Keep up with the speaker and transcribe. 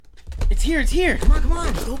It's here. Come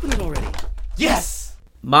on. Just open it already. Yes!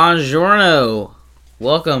 Buongiorno.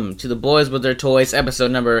 Welcome to the Boys with Their Toys,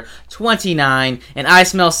 episode number 29. And I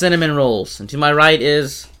smell cinnamon rolls. And to my right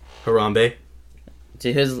is... Harambe.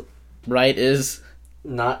 To his right is...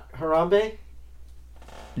 Not Harambe?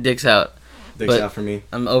 Dick's out. Dick's out for me.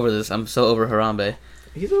 I'm over this. I'm so over Harambe.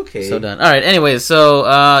 He's okay. So done. Alright, anyways, so,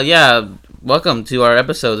 welcome to our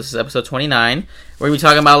episode. This is episode 29. We're going to be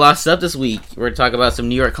talking about a lot of stuff this week. We're going to talk about some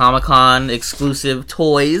New York Comic Con exclusive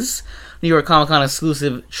toys, New York Comic Con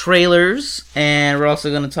exclusive trailers, and we're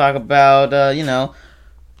also going to talk about,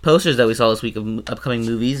 posters that we saw this week of upcoming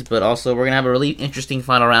movies, but also we're going to have a really interesting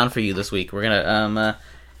final round for you this week. We're going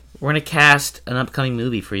to cast an upcoming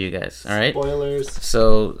movie for you guys, alright? Spoilers.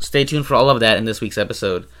 So stay tuned for all of that in this week's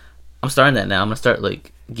episode. I'm starting that now. I'm going to start,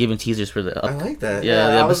 giving teasers for the... I like that. Yeah,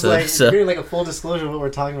 the I episode. was hearing a full disclosure of what we're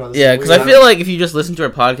talking about. Yeah, because I feel like if you just listen to our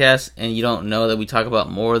podcast and you don't know that we talk about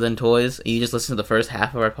more than toys, and you just listen to the first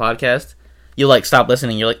half of our podcast, you stop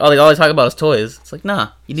listening. You're like, oh, all they talk about is toys. It's like,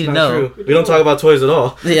 nah, you need to know. True. We don't talk about toys at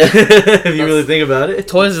all. Yeah. If you really think about it.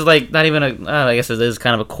 Toys is not even I guess it is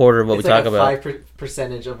kind of a quarter of what we talk about.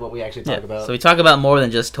 5% of what we actually talk about. So we talk about more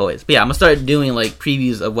than just toys. But yeah, I'm going to start doing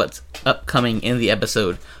previews of what's upcoming in the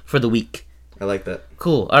episode for the week. I like that.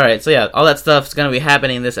 Cool. Alright, so yeah, all that stuff's going to be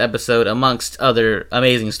happening in this episode amongst other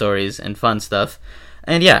amazing stories and fun stuff.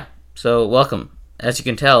 And yeah, so welcome. As you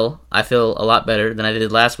can tell, I feel a lot better than I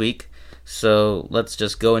did last week. So let's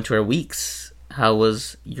just go into our weeks. How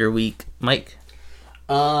was your week, Mike?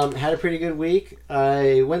 Had a pretty good week.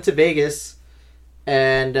 I went to Vegas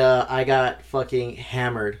and I got fucking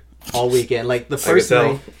hammered all weekend. The first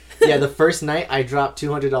night. Yeah, the first night I dropped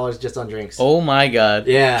 $200 just on drinks. Oh my god!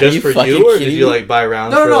 Yeah, just for you, or did you buy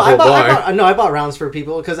rounds? No, for the whole bar? I bought rounds for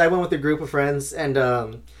people because I went with a group of friends,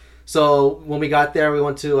 and so when we got there, we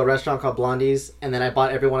went to a restaurant called Blondie's, and then I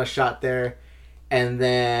bought everyone a shot there, and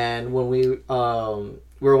then when we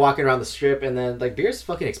were walking around the strip, and then beer's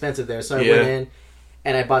fucking expensive there, so I went in.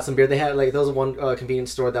 And I bought some beer. They had there was one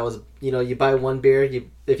convenience store that was you buy one beer,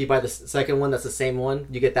 if you buy the second one that's the same one,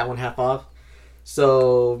 you get that one half off.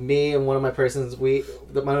 So me and one of my friends, one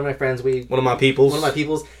of my friends,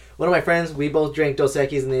 we both drank Dos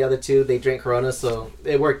Equis, and the other two they drank Corona. So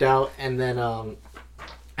it worked out. And then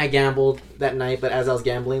I gambled that night. But as I was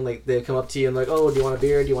gambling, they come up to you and oh, do you want a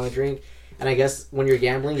beer? Do you want a drink? And I guess when you're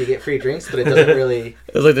gambling, you get free drinks, but it doesn't really...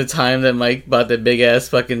 It was the time that Mike bought that big-ass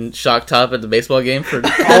fucking shock top at the baseball game for...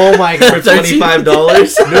 Oh my god. For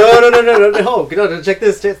 $25? No, check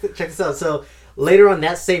this out. So later on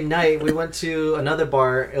that same night, we went to another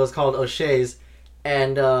bar. It was called O'Shea's.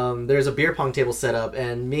 And there's a beer pong table set up.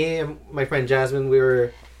 And me and my friend Jasmine, we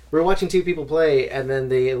were watching two people play. And then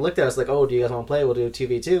they looked at us oh, do you guys want to play? We'll do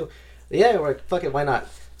 2v2. Yeah, we're like, fuck it, why not?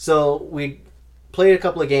 So we... played a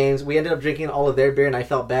couple of games. We ended up drinking all of their beer, and I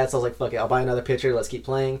felt bad, so I was like, fuck it, I'll buy another pitcher, let's keep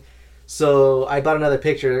playing. So I bought another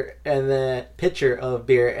pitcher of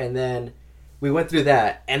beer, and then we went through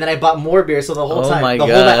that. And then I bought more beer, so the whole night,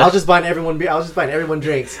 I was just buying everyone beer, I was just buying everyone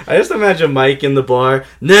drinks. I just imagine Mike in the bar,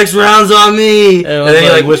 next round's on me! And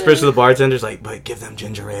then he whispers to the bartenders, but give them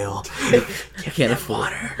ginger ale. I can't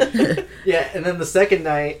afford water. Yeah, and then the second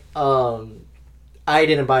night, I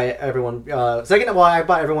didn't buy everyone. I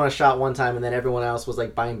bought everyone a shot one time, and then everyone else was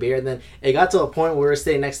buying beer. And then it got to a point where we were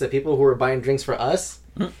sitting next to people who were buying drinks for us.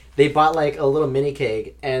 They bought a little mini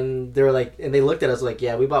keg, and they were and they looked at us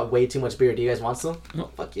yeah, we bought way too much beer. Do you guys want some?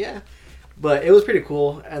 Oh, fuck yeah! But it was pretty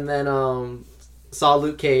cool. And then saw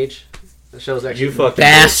Luke Cage. The show's actually you fucking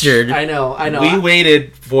bastard. Bitch. I know. We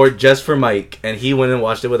waited just for Mike, and he went and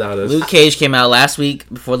watched it without us. Luke Cage came out last week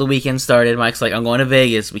before the weekend started. Mike's I'm going to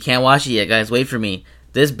Vegas. We can't watch it yet, guys. Wait for me.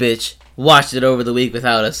 This bitch watched it over the week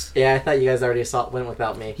without us. Yeah, I thought you guys already went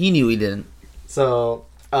without me. He knew we didn't. So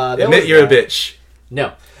admit you're a bitch.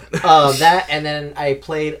 No, that, and then I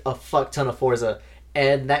played a fuck ton of Forza.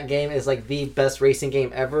 And that game is the best racing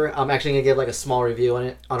game ever. I'm actually going to give a small review on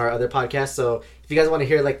it on our other podcast. So if you guys want to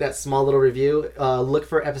hear that small little review, look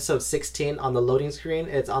for episode 16 on the loading screen.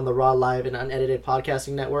 It's on the Raw Live and Unedited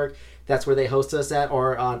Podcasting Network. That's where they host us at,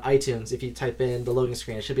 or on iTunes. If you type in the loading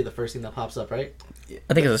screen, it should be the first thing that pops up, right?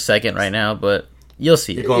 I think it's a second right now, but you'll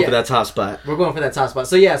see. You're going for that top spot. We're going for that top spot.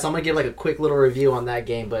 So yeah, so I'm going to give a quick little review on that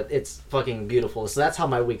game, but it's fucking beautiful. So that's how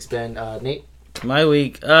my week's been. Nate? My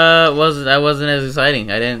week wasn't as exciting.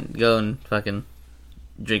 I didn't go and fucking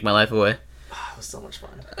drink my life away. It was so much fun.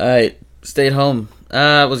 I stayed home.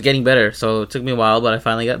 Was getting better, so it took me a while, but I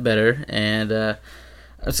finally got better, and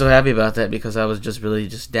I'm so happy about that because I was just really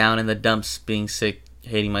down in the dumps, being sick,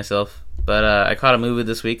 hating myself. But I caught a movie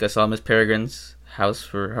this week. I saw Miss Peregrine's house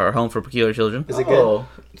for or home for peculiar children. Is it good?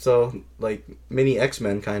 So like mini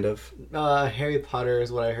X-Men kind of. Harry Potter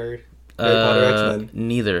is what I heard. Harry Potter X-Men.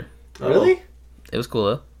 Neither. Really? It was cool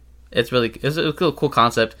though. It's a cool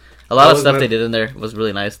concept. A lot of stuff they did in there was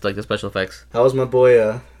really nice, like the special effects. How was my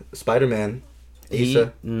boy Spider-Man?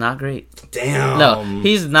 Not great. Damn. No,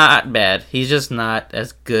 he's not bad. He's just not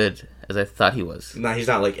as good as I thought he was. No, he's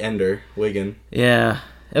not like Ender Wiggin. Yeah,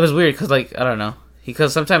 it was weird because like I don't know,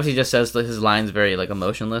 because sometimes he just says like, his lines very like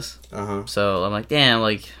emotionless. So I'm like, damn,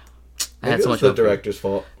 like I had so much. The director's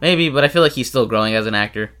fault. Maybe, but I feel like he's still growing as an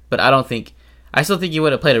actor. But I still think he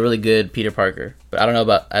would have played a really good Peter Parker, but I don't know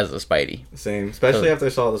about as a Spidey. Same, especially after I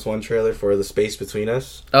saw this one trailer for The Space Between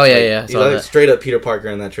Us. Oh yeah, He like straight up Peter Parker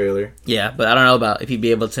in that trailer. Yeah, but I don't know about if he'd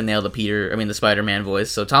be able to nail the Spider-Man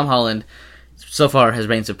voice. So Tom Holland, so far, has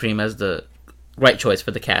reigned supreme as the right choice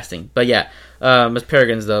for the casting. But yeah, Miss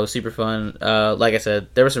Peregrine's though super fun. Like I said,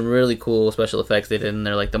 there were some really cool special effects they did in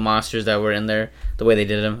there, like the monsters that were in there, the way they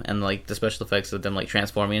did them, and like the special effects of them like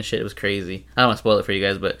transforming and shit. It was crazy. I don't want to spoil it for you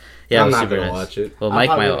guys, but yeah, I'm it was not super gonna nice. watch it. Well, Mike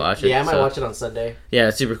might watch it. Yeah, I might watch it on Sunday. Yeah,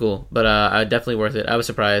 it's super cool, but definitely worth it. I was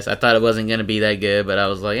surprised. I thought it wasn't gonna be that good, but I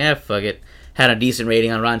was like, fuck it. Had a decent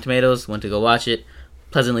rating on Rotten Tomatoes. Went to go watch it.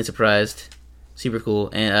 Pleasantly surprised. Super cool,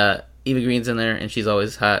 and Eva Green's in there, and she's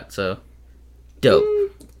always hot, so dope.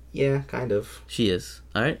 Yeah, kind of. She is.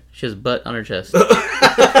 Alright? She has butt on her chest.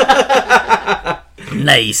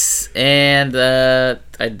 Nice. And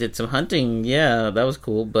I did some hunting. Yeah, that was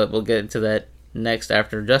cool, but we'll get into that next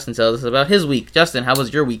after Justin tells us about his week. Justin, how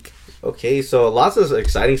was your week? Okay, so lots of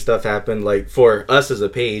exciting stuff happened, like for us as a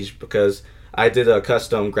page, because I did a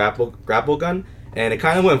custom grapple gun, and it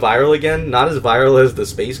kind of went viral again. Not as viral as the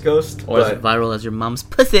Space Ghost, or as viral as your mom's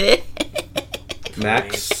pussy.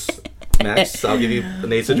 Max, I'll give you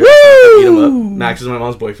Nate's address. Beat him up. Max is my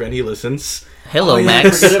mom's boyfriend. He listens. Hello,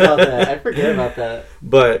 Max. I forget about that.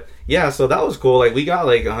 But yeah, so that was cool. Like we got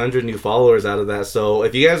like 100 new followers out of that. So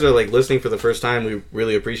if you guys are like listening for the first time, we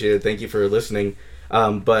really appreciate it. Thank you for listening.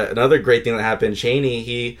 But another great thing that happened, Cheney,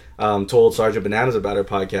 he told Sergeant Bananas about our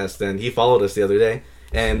podcast, and he followed us the other day.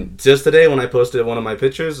 And just today, when I posted one of my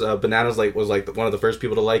pictures, Bananas was one of the first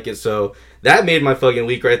people to like it. So that made my fucking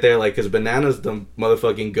week right there. Like, cause Bananas the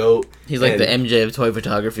motherfucking goat. He's like the MJ of toy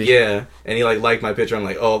photography. Yeah, and he liked my picture. I'm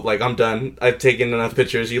like, oh, like I'm done. I've taken enough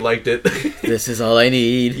pictures. He liked it. This is all I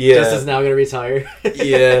need. Yeah, Justin's now gonna retire.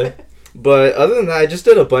 Yeah. But other than that, I just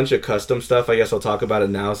did a bunch of custom stuff. I guess I'll talk about it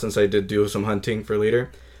now since I did do some hunting for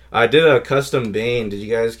later. I did a custom Bane. Did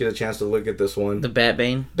you guys get a chance to look at this one? The Bat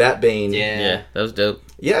Bane? Bat Bane. Yeah, that was dope.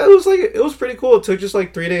 Yeah, it was pretty cool. It took just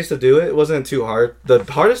like 3 days to do it. It wasn't too hard. The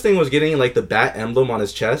hardest thing was getting like the bat emblem on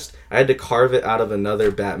his chest. I had to carve it out of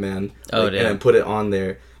another Batman and then put it on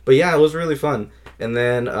there. But yeah, it was really fun. And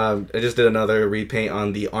then I just did another repaint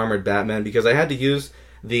on the armored Batman because I had to use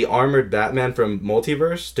the armored Batman from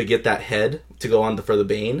Multiverse to get that head to go on for the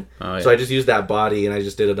Bane. Oh, yeah. So I just used that body and I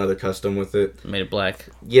just did another custom with it. Made it black.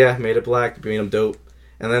 Yeah, made it black. Made him dope.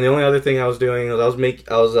 And then the only other thing I was doing was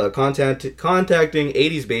I was contacting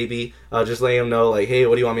 80s Baby, just letting him know like, hey,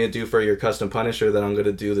 what do you want me to do for your custom Punisher that I'm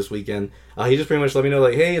gonna do this weekend? He just pretty much let me know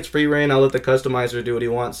like, hey, it's free reign. I'll let the customizer do what he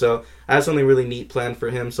wants. So I have something really neat planned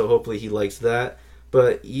for him. So hopefully he likes that.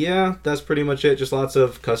 But yeah, that's pretty much it. Just lots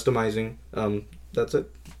of customizing. That's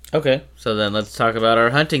it. Okay, so then let's talk about our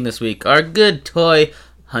hunting this week. Our good toy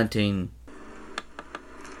hunting.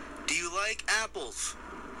 Do you like apples?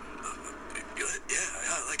 Yeah,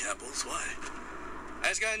 I like apples. Why? I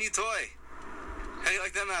just got a new toy. How do you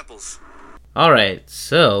like them apples? Alright,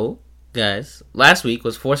 so, guys, last week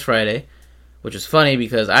was Force Friday, which was funny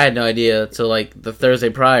because I had no idea till like the Thursday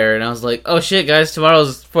prior, and I was like, oh shit, guys,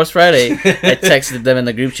 tomorrow's Force Friday. I texted them in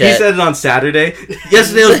the group chat. He said it on Saturday.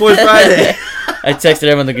 Yesterday was Force Friday. I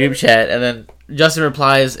texted him in the group chat, and then Justin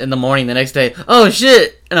replies in the morning the next day, oh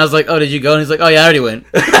shit! And I was like, oh, did you go? And he's like, oh yeah, I already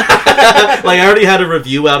went. Like, I already had a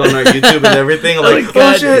review out on our YouTube and everything. I'm like,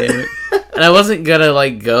 oh shit! And I wasn't gonna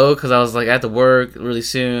like go because I was like, I have to work really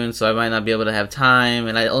soon, so I might not be able to have time,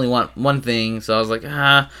 and I only want one thing, so I was like,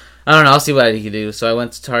 I don't know, I'll see what I can do. So I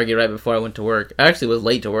went to Target right before I went to work. I actually was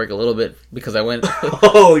late to work a little bit because I went.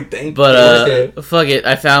 Oh, thank you. But fuck it,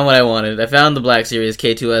 I found what I wanted. I found the Black Series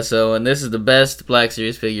K2SO, and this is the best Black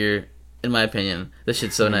Series figure in my opinion. This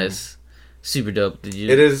shit's so nice, super dope. Did you?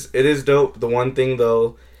 It is dope. The one thing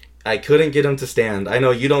though, I couldn't get him to stand. I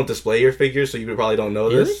know you don't display your figures, so you probably don't know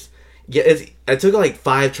this. Yeah, it took like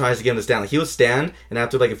 5 tries to get him to stand. Like, he would stand, and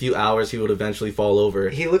after like a few hours, he would eventually fall over.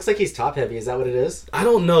 He looks like he's top heavy. Is that what it is? I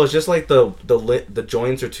don't know. It's just like the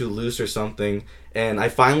joints are too loose or something. And I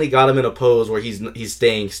finally got him in a pose where he's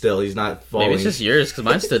staying still. He's not falling. Maybe it's just yours, because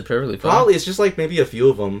mine stood perfectly fine. Probably. It's just like maybe a few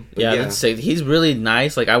of them. Yeah, that's sick. He's really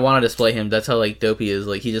nice. Like, I want to display him. That's how, like, dope he is.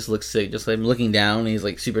 Like, he just looks sick. Just, like, looking down, and he's,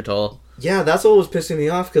 like, super tall. Yeah, that's what was pissing me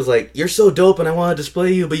off, because, like, you're so dope, and I want to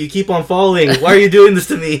display you, but you keep on falling. Why are you doing this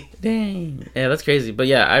to me? Dang. Yeah, that's crazy. But,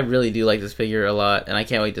 yeah, I really do like this figure a lot, and I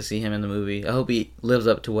can't wait to see him in the movie. I hope he lives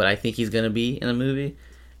up to what I think he's going to be in the movie,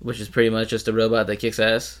 which is pretty much just a robot that kicks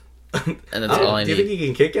ass. And that's all I need. Do you think he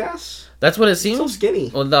can kick ass? That's what it seems. He's so skinny.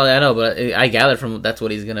 Well, no, I know, but I gathered from that's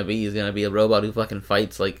what he's gonna be. He's gonna be a robot who fucking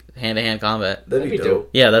fights like hand-to-hand combat. That'd be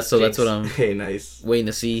dope. Yeah, that's what I'm hey, nice. waiting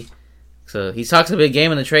to see. So he talks a big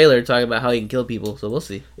game in the trailer, talking about how he can kill people. So we'll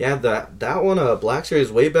see. Yeah, that one, Black Series,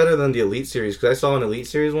 is way better than the Elite Series, because I saw an Elite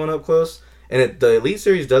Series one up close, and the Elite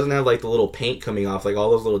Series doesn't have like the little paint coming off, like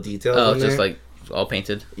all those little details. Oh, it's just like all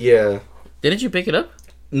painted. Yeah. Didn't you pick it up?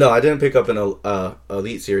 No, I didn't pick up an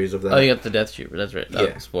Elite Series of that. Oh, you got the Death Trooper. That's right.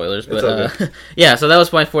 Yeah. Spoilers, but yeah. So that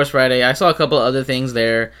was my Force Friday. I saw a couple other things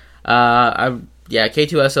there.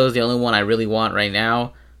 K2SO is the only one I really want right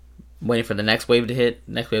now. I'm waiting for the next wave to hit.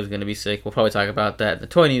 Next wave is going to be sick. We'll probably talk about that in the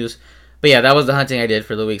toy news. But yeah, that was the hunting I did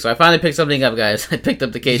for the week. So I finally picked something up, guys. I picked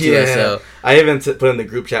up the K2SO. Yeah. I even put in the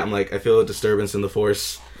group chat. I'm like, I feel a disturbance in the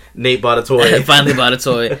Force. Nate bought a toy. I finally bought a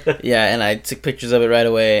toy. Yeah, and I took pictures of it right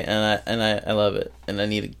away, and I love it, and I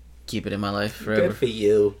need to keep it in my life forever. Good for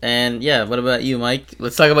you. And yeah, what about you, Mike?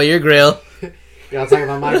 Let's talk about your grail. Yeah, I'll talk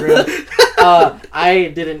about my grail.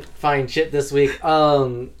 I didn't find shit this week.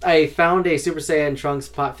 I found a Super Saiyan Trunks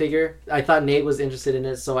pot figure. I thought Nate was interested in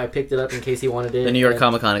it, so I picked it up in case he wanted it. The New York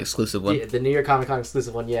Comic Con exclusive one. The New York Comic Con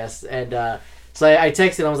exclusive one, yes. And so I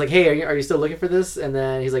texted him. I was like, hey, are you still looking for this? And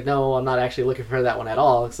then he's like, no, I'm not actually looking for that one at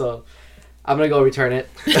all. So I'm going to go return it.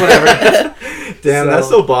 Whatever. Damn, that's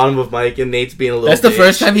so bottom of Mike, and Nate's being a little That's the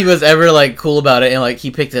first time he was ever, like, cool about it, and, like, he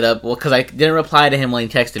picked it up. Well, because I didn't reply to him when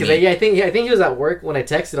he texted me. I think he was at work when I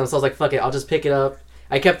texted him, so I was like, fuck it, I'll just pick it up.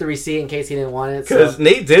 I kept the receipt in case he didn't want it. Because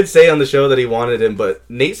Nate did say on the show that he wanted him, but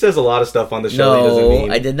Nate says a lot of stuff on the show he doesn't mean.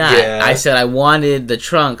 No, I did not. Yeah. I said I wanted the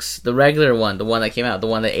Trunks, the regular one, the one that came out, the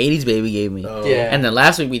one that 80s Baby gave me. Oh. Yeah. And then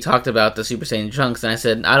last week we talked about the Super Saiyan Trunks, and I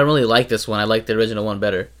said, I don't really like this one. I like the original one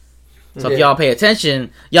better. So if y'all pay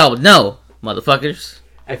attention, y'all would know, motherfuckers.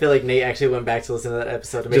 I feel like Nate actually went back to listen to that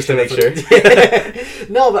episode to make sure.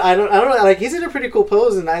 No, but I don't know. Like, he's in a pretty cool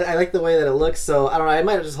pose, and I like the way that it looks. So I don't know. I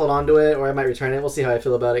might just hold on to it, or I might return it. We'll see how I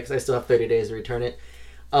feel about it because I still have 30 days to return it.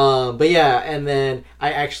 But yeah, and then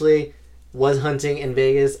I actually was hunting in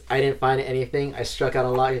Vegas. I didn't find anything. I struck out a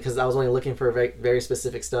lot because I was only looking for very, very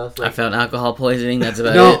specific stuff. Like, I found alcohol poisoning. That's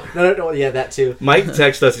about it. No. Yeah, that too. Mike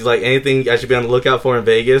texted us. He's like, anything I should be on the lookout for in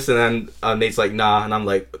Vegas? And then Nate's like, nah. And I'm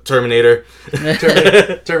like, Terminator.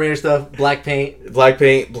 Terminator stuff. Black paint,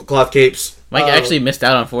 cloth capes. Mike actually missed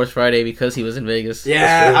out on Force Friday because he was in Vegas.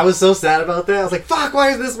 Yeah, I was so sad about that. I was like, fuck,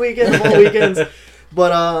 why is this weekend of all weekends?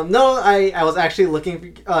 But no, I was actually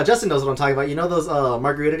looking. Justin knows what I'm talking about. You know those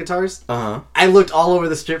margarita guitars? I looked all over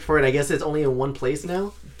the strip for it. I guess it's only in one place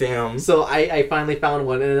now. Damn. So I finally found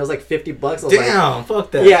one, and it was like $50. I was Damn,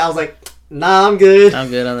 fuck that. Yeah, I was like, nah, I'm good. I'm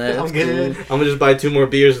good on that. I'm good. I'm gonna just buy 2 more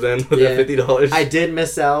beers then with that $50. I did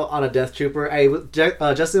miss out on a Death Trooper.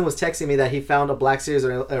 Justin was texting me that he found a Black Series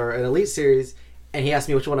or an Elite Series, and he asked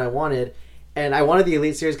me which one I wanted. And I wanted the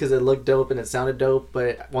Elite Series because it looked dope and it sounded dope.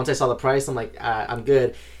 But once I saw the price, I'm like, I'm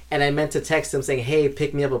good. And I meant to text him saying, hey,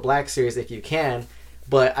 pick me up a Black Series if you can.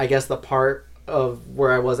 But I guess the part of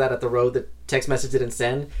where I was at the road, the text message didn't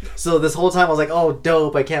send. So this whole time I was like, oh,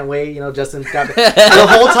 dope. I can't wait. You know, Justin got me. The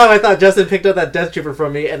whole time I thought Justin picked up that Death Trooper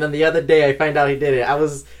from me. And then the other day I find out he did it. I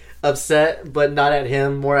was upset, but not at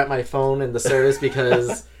him, more at my phone and the service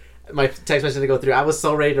because... my text message to go through. I was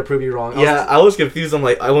so ready to prove you wrong. I was confused. I'm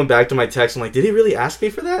like, I went back to my text. I'm like, did he really ask me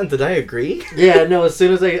for that? And did I agree? Yeah, no. As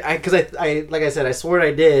soon as because I like I said, I swore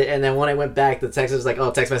I did. And then when I went back, the text was like, oh,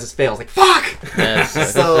 text message failed. I was like, fuck.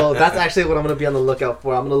 Yes. So that's actually what I'm gonna be on the lookout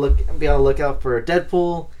for. I'm gonna be on the lookout for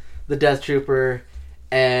Deadpool, the Death Trooper,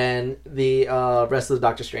 and the rest of the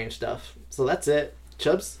Doctor Strange stuff. So that's it.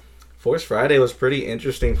 Chubbs? Force Friday was pretty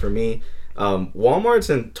interesting for me. Walmarts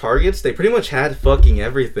and Targets, they pretty much had fucking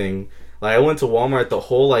everything. Like, I went to Walmart, the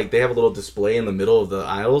whole, like, they have a little display in the middle of the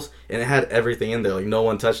aisles, and it had everything in there. Like, no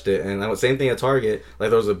one touched it. And same thing at Target. Like,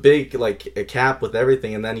 there was a big, like, a cap with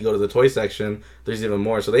everything, and then you go to the toy section, there's even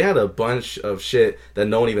more. So they had a bunch of shit that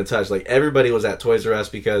no one even touched. Like, everybody was at Toys R Us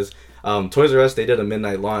because Toys R Us, they did a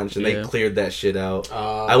midnight launch, and they cleared that shit out.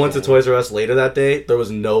 I went to Toys R Us later that day. There was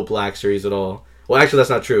no Black Series at all. Well, actually, that's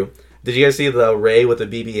not true. Did you guys see the Rey with the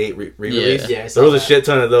BB-8 re-release? Yeah, I saw there was that. a shit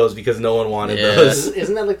ton of those because no one wanted re-release. Yeah, I saw there was a that. shit ton of those because no one wanted those.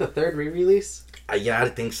 Isn't that like the third re-release? Yeah, I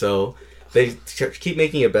think so. They keep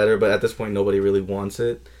making it better, but at this point, nobody really wants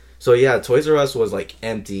it. So yeah, Toys R Us was like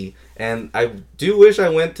empty, and I do wish I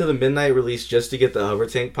went to the midnight release just to get the hover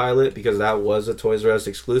tank pilot because that was a Toys R Us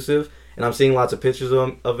exclusive. And I'm seeing lots of pictures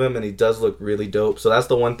of him, and he does look really dope. So that's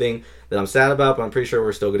the one thing that I'm sad about, but I'm pretty sure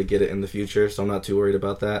we're still going to get it in the future, so I'm not too worried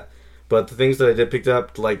about that. But the things that I did pick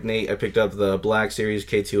up, like Nate, I picked up the Black Series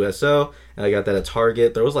K2SO, and I got that at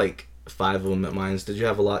Target. There was like 5 of them at mine. Did you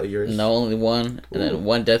have a lot of yours? No, only one, and then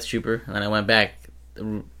one Death Trooper, and then I went back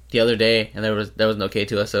the other day, and there was no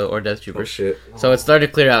K2SO or Death Trooper. Oh shit! So it's starting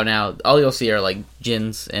to clear out now. All you'll see are like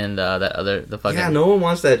Jins and the fucking. Yeah, no one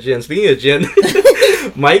wants that Jin. Speaking of Jin,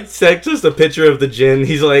 Mike sent us a picture of the Jin.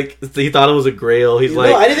 He's like, he thought it was a Grail. He's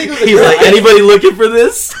like, I didn't think it was a he's Grail. like, anybody looking for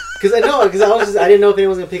this? Because I didn't know if anyone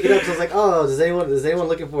was gonna pick it up. So I was like, oh, is anyone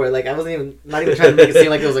looking for it? Like I wasn't not even trying to make it seem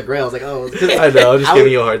like it was a Grail. I was like, oh, I know, I'm just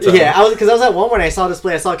giving you a hard time. Yeah, I was at Walmart and I saw a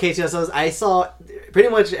display. I saw K2SOs. I saw pretty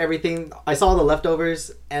much everything. I saw the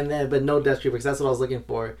leftovers but no Death Trooper because that's what I was looking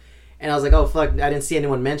for. And I was like, oh fuck, I didn't see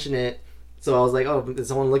anyone mention it. So I was like, oh, is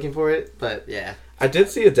someone looking for it? But yeah. I did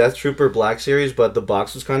see a Death Trooper Black Series, but the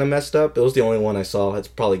box was kind of messed up. It was the only one I saw. It's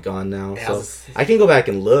probably gone now. Yeah, so I can go back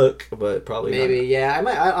and look, but probably maybe not. yeah. I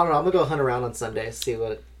don't know. I'm gonna go hunt around on Sunday, see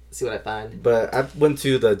what I find. But I went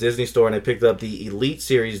to the Disney store and I picked up the Elite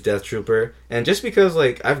Series Death Trooper. And just because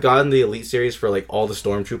like I've gotten the Elite Series for like all the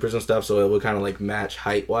Stormtroopers and stuff, so it would kind of like match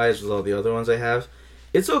height wise with all the other ones I have.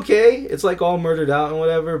 It's okay. It's like all murdered out and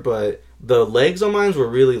whatever, but the legs on mine were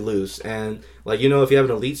really loose. And like, you know, if you have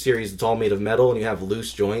an Elite Series, it's all made of metal and you have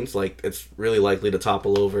loose joints, like it's really likely to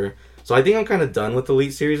topple over. So I think I'm kind of done with the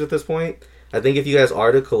Elite Series at this point. I think if you guys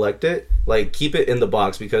are to collect it, like keep it in the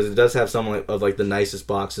box because it does have some of like the nicest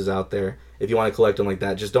boxes out there. If you want to collect them like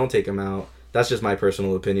that, just don't take them out. That's just my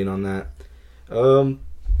personal opinion on that.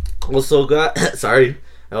 Also got sorry.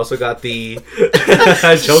 I also got the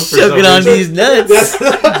I choked for Choking on these nuts. That's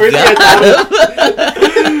the first thing I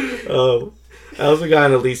thought. I also got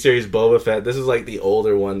an Elite Series Boba Fett. This is like the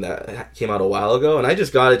older one that came out a while ago, and I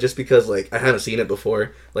just got it just because like I hadn't seen it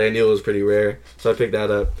before. Like I knew it was pretty rare, so I picked that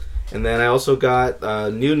up. And then I also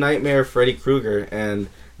got New Nightmare Freddy Krueger, and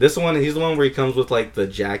this one, he's the one where he comes with like the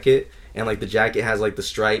jacket, and like the jacket has like the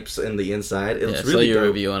stripes in the inside. It's really saw your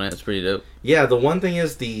dope. review on it. It's pretty dope. Yeah, the one thing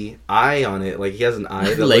is the eye on it. Like he has an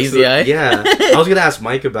eye. That Lazy eye? Yeah. I was gonna ask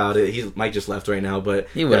Mike about it. Mike just left right now, but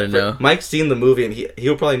He wouldn't know. Mike's seen the movie and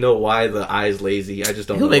he'll probably know why the eye's lazy. I just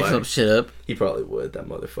don't He'll know make why. some shit up. He probably would, that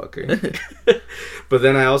motherfucker. But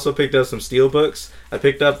then I also picked up some steel books. I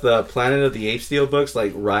picked up the Planet of the Apes steel books,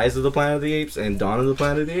 like Rise of the Planet of the Apes and Dawn of the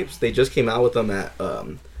Planet of the Apes. They just came out with them at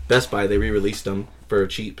Best Buy. They re-released them for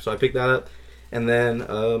cheap, so I picked that up. And then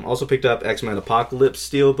also picked up X-Men Apocalypse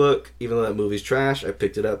Steelbook. Even though that movie's trash, I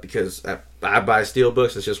picked it up because I buy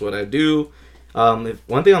Steelbooks. It's just what I do.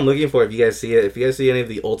 One thing I'm looking for, if you guys see it, if you guys see any of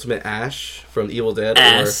the Ultimate Ash from Evil Dead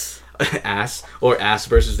or Ass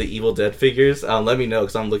versus the Evil Dead figures, let me know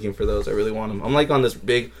because I'm looking for those. I really want them. I'm like on this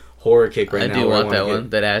big horror kick right now. I do want that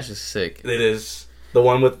one. That Ash is sick. It is. The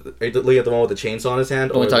one with, look at the one with the chainsaw in his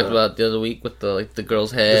hand. We talked about the other week with the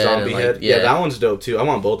girl's head. The zombie and, head. Yeah, that one's dope too. I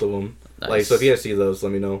want both of them. Nice. Like, so if you guys see those,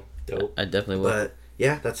 let me know. Dope. I definitely will. But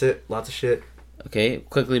yeah, that's it. Lots of shit. Okay,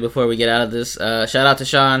 quickly before we get out of this, shout out to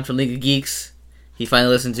Sean from League of Geeks. He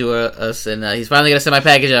finally listened to us, and he's finally gonna send my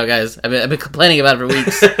package out, guys. I've been complaining about it for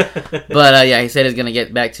weeks, but yeah, he said he's gonna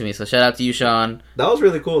get back to me. So shout out to you, Sean. That was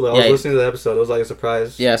really cool, though. I was listening to the episode. It was like a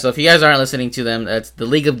surprise. Yeah. So if you guys aren't listening to them, that's the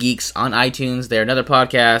League of Geeks on iTunes. They're another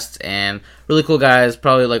podcast and really cool guys.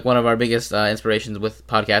 Probably like one of our biggest inspirations with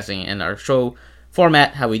podcasting and our show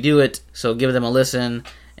format, how we do it. So give them a listen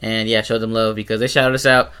and yeah, show them love because they shouted us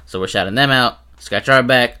out, so we're shouting them out. Scratch our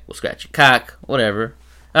back, we'll scratch your cock, whatever.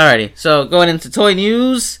 Alrighty, so going into toy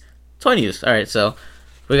news. Alright, so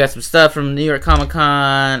we got some stuff from New York Comic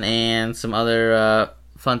Con and some other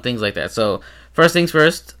fun things like that. So first things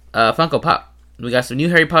first, Funko Pop. We got some new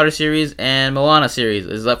Harry Potter series and Moana series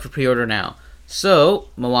is up for pre-order now. So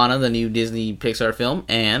Moana, the new Disney Pixar film,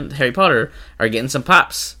 and Harry Potter are getting some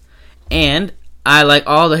pops. And I like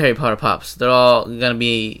all the Harry Potter pops. They're all gonna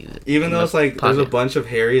be... Even though it's like, there's a bunch of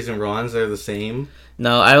Harrys and Rons that are the same.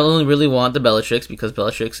 No, I only really want the Bellatrix because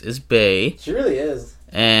Bellatrix is bae. She really is.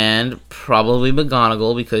 And probably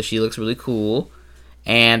McGonagall because she looks really cool.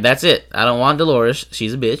 And that's it. I don't want Dolores.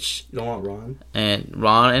 She's a bitch. You don't want Ron? And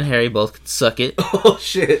Ron and Harry both can suck it. Oh,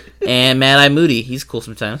 shit. And Mad Eye Moody. He's cool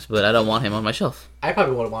sometimes, but I don't want him on my shelf. I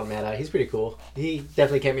probably would have wanted Mad Eye. He's pretty cool. He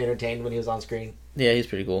definitely kept me entertained when he was on screen. Yeah, he's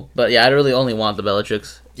pretty cool. But yeah, I really only want the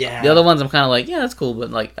Bellatrix. Yeah. The other ones I'm kind of like, yeah, that's cool, but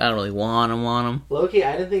like I don't really want them. Low-key,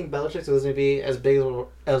 I didn't think Bellatrix was going to be as big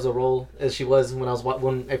as a role as she was when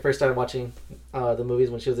I first started watching the movies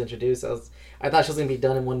when she was introduced. I thought she was going to be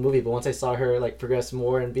done in one movie, but once I saw her like progress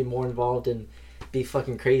more and be more involved and be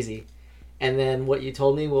fucking crazy. And then what you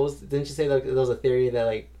told me, didn't you say that there was a theory that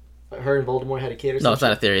like her and Voldemort had a kid or something? No, it's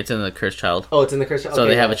not a theory. It's in the Cursed Child. Oh, it's in the Cursed Child. So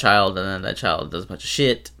they have a child, and then that child does a bunch of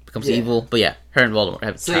shit, becomes evil. But yeah, her and Voldemort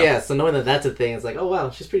have a child. So knowing that that's a thing, it's like, oh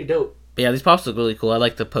wow, she's pretty dope. But yeah, these Pops look really cool. I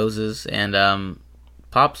like the poses, and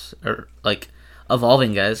Pops are like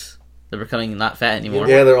evolving guys. They're becoming not fat anymore.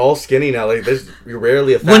 Yeah, they're all skinny now. Like, there's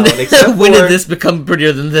rarely a fat one. Except when did this become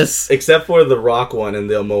prettier than this? Except for the Rock one and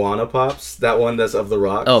the Moana Pops. That one that's of the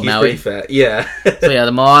Rock. Oh, he's Maui? pretty fat. Yeah. So yeah,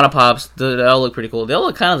 the Moana Pops, they all look pretty cool. They all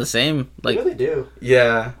look kind of the same. Like, They really do.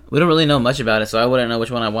 Yeah. We don't really know much about it, so I wouldn't know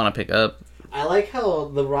which one I want to pick up. I like how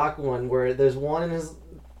the Rock one, where there's one in his...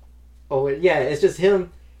 Oh, yeah, it's just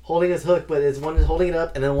him holding his hook, but it's one holding it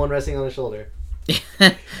up and then one resting on his shoulder.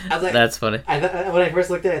 I was like, that's funny. When I first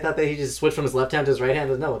looked at it, I thought that he just switched from his left hand to his right hand,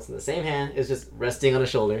 but no, it's in the same hand. It's just resting on his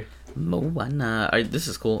shoulder. Moana. This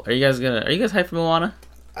is cool. Are you guys hyped for Moana?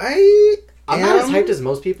 I'm not as hyped as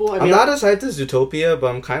most people. I'm not as hyped as Zootopia, but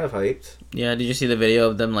I'm kind of hyped. Yeah, did you see the video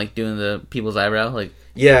of them like doing the people's eyebrow? Like,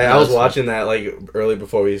 yeah, I was watching that like early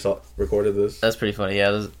before we recorded this. That's pretty funny.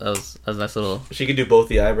 Yeah, that was a nice little. She could do both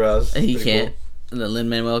the eyebrows. He can't. Cool. And then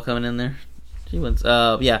Lin-Manuel coming in there. She wins.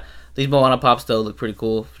 Yeah, these Moana Pops though look pretty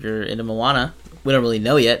cool. If you're into Moana, we don't really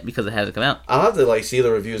know yet because it hasn't come out. I'll have to like see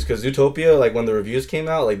the reviews because Zootopia, like when the reviews came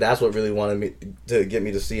out, like that's what really wanted me to get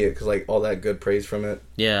me to see it because like all that good praise from it.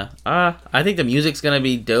 Yeah, I think the music's gonna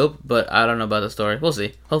be dope, but I don't know about the story. We'll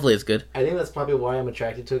see. Hopefully, it's good. I think that's probably why I'm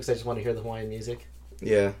attracted to it because I just want to hear the Hawaiian music.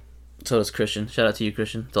 Yeah. So does Christian. Shout out to you,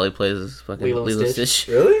 Christian. That's all he plays is fucking Lilo Stitch.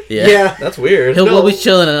 Really? Yeah. That's weird. We'll be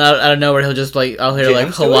chilling and out of nowhere he'll just like I'll hear like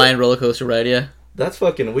Hawaiian roller coaster ride. Yeah. That's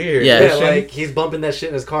fucking weird. Yeah, like he's bumping that shit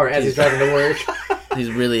in his car as he's driving to work.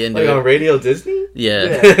 He's really into it. Like on Radio Disney?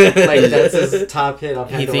 Yeah. Like that's his top hit on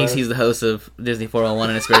Pandora. He thinks he's the host of Disney 401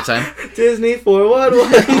 in his spare time. Disney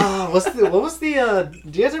 411. What was the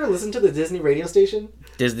do you guys ever listen to the Disney radio station?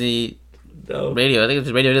 Disney Radio. I think it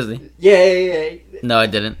was Radio Disney. Yeah. No, I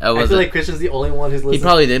didn't. I feel like Christian's the only one who's listening. He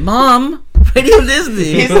probably did. Mom, Radio Disney.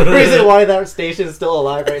 He's the reason why that station is still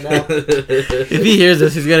alive right now. If he hears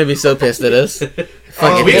this, he's gonna be so pissed at us.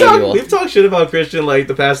 We've talked shit about Christian like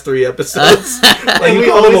the past 3 episodes. Like we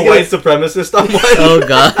call him a white supremacist on one. Oh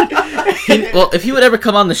god. If he would ever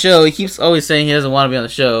come on the show, he keeps always saying he doesn't want to be on the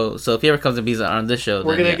show. So if he ever comes and be on this show,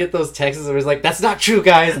 we're gonna get those texts where he's like, "That's not true,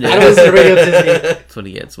 guys. I don't listen to Radio Disney." That's what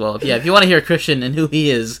he gets. Well, if you want to hear Christian and who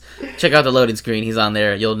he is, check out the loading screen. He's on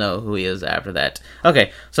there. You'll know who he is after that.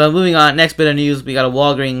 Okay, so moving on. Next bit of news, we got a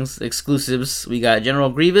Walgreens exclusives. We got General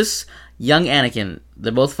Grievous, Young Anakin.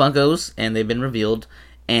 They're both Funkos, and they've been revealed.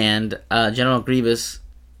 And General Grievous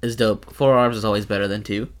is dope. 4 arms is always better than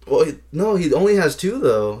 2. Well, no, he only has 2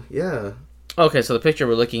 though. Yeah. Okay, so the picture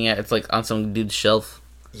we're looking at, it's like on some dude's shelf.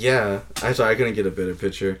 Yeah, I couldn't get a better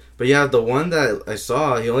picture. But yeah, the one that I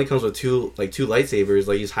saw, he only comes with 2 lightsabers.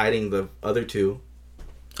 Like he's hiding the other 2.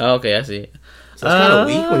 Oh, okay, I see. So it's kind of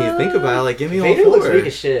weak when you think about it. Like, give me Vader all 4. Looks weak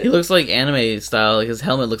as shit. He looks like anime style. Like his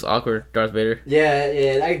helmet looks awkward. Darth Vader.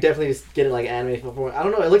 Yeah, I definitely just get it like anime before. I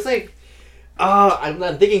don't know. It looks like. I'm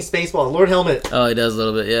thinking Spaceball, Lord Helmet. Oh, he does a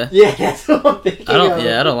little bit, yeah. Yeah, that's what I'm thinking.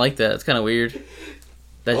 I don't like that. It's kind of weird.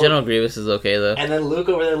 That General Grievous is okay though. And then Luke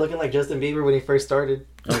over there looking like Justin Bieber when he first started.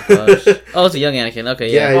 Oh gosh. Oh, it's a young Anakin.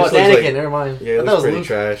 Okay, yeah. Oh, it's Anakin. Never mind. Yeah, it looks pretty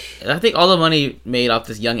trash. I think all the money made off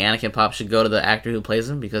this young Anakin pop should go to the actor who plays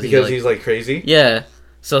him because he's like crazy. Yeah.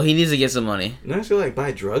 So he needs to get some money. No, I should like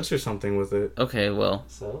buy drugs or something with it. Okay, well.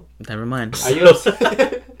 So? Never mind. Are you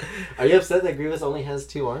upset? Are you upset that Grievous only has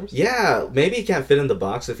 2 arms? Yeah, maybe he can't fit in the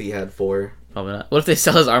box if he had 4. Probably not. What if they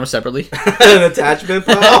sell his arms separately? An attachment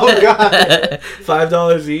box? Oh god.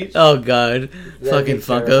 $5 each? Oh god. Fucking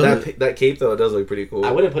Funko. That cape though, it does look pretty cool.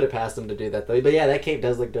 I wouldn't put it past him to do that though. But yeah, that cape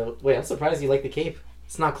does look dope. Wait, I'm surprised you like the cape.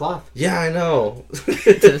 It's not cloth. Yeah, I know.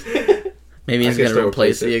 Maybe he's going to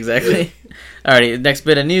replace it. Exactly. Alrighty, next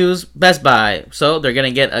bit of news. Best Buy. So they're going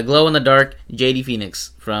to get a glow-in-the-dark JD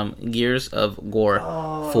Phoenix from Gears of War 4.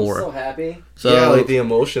 I'm so happy. So, yeah, like the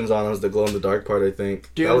emotions on him is the glow-in-the-dark part, I think.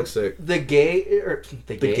 Dude, that looks sick. The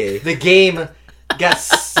game got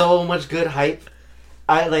so much good hype.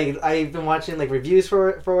 I've been watching like reviews for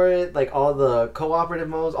it, like all the cooperative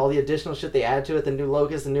modes, all the additional shit they add to it, the new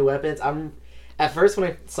locusts, the new weapons. At first when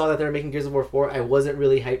I saw that they were making Gears of War 4, I wasn't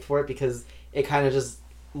really hyped for it because it kind of just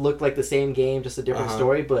looked like the same game, just a different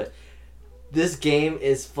story, but this game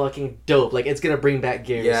is fucking dope. Like, it's gonna bring back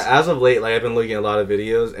Gears. Yeah, as of late, like, I've been looking at a lot of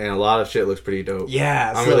videos, and a lot of shit looks pretty dope.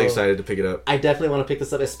 Yeah, I'm really excited to pick it up. I definitely want to pick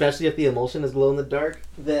this up, especially if the emulsion is glow in the dark.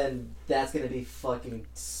 Then that's gonna be fucking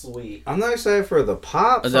sweet. I'm not excited for the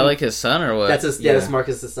pops. Is that like his son or what? That's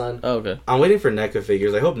Marcus' son. Oh, okay. I'm waiting for NECA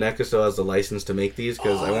figures. I hope NECA still has the license to make these,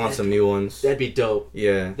 because I want some new ones. That'd be dope.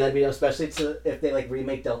 Yeah. That'd be, especially if they, like,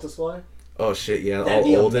 remake Delta Squad. Oh shit, yeah, That'd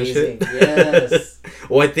all old amazing. and shit. Yes.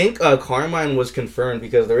 Well, I think Carmine was confirmed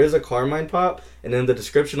because there is a Carmine pop, and in the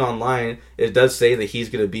description online, it does say that he's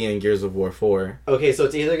gonna be in Gears of War 4. Okay, so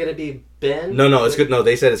it's either gonna be Ben. No, it's good. No,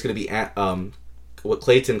 they said it's gonna be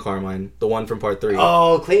Clayton Carmine, the one from Part 3.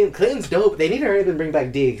 Oh, Clayton's dope. They need to hurry up and bring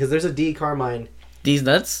back D because there's a D Carmine. D's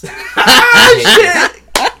nuts. Shit!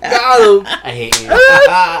 Got him. I hate you.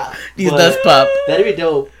 D's nuts pop. That'd be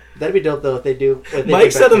dope. That'd be dope though if they do.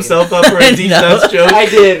 Mike set himself up for a D's nuts joke. I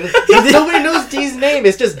did. Nobody knows D's name.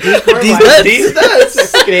 It's just D Carmine. D's nuts. D's nuts. I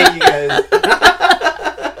fucking hate you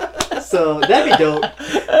guys. So that'd be dope.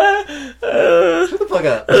 Shut the fuck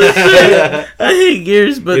up. I hate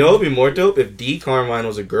Gears, but You know what would be more dope? If D Carmine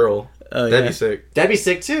was a girl. Oh, That'd yeah. be sick. That'd be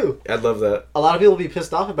sick too. I'd love that. A lot of people will be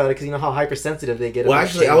pissed off about it because you know how hypersensitive they get. Well, about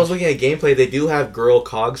actually, shit. I was looking at gameplay. They do have girl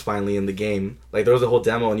cogs finally in the game. Like, there was a whole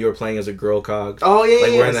demo and you were playing as a girl cog. Oh yeah,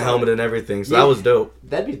 Like, yeah, wearing the helmet and everything. So Yeah. that was dope.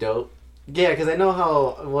 That'd be dope. Yeah, because I know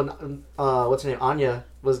how when what's her name, Anya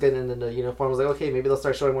was getting into the uniform. I was like, okay, maybe they'll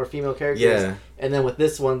start showing more female characters. Yeah. And then with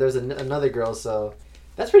this one, there's another girl, so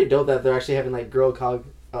that's pretty dope that they're actually having like girl cog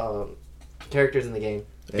characters in the game.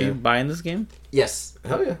 Are you buying this game? Yes.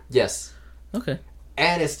 Hell yeah. Yes. Okay.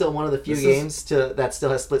 And it's still one of the few games that still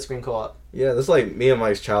has split screen co-op. Yeah, this is like me and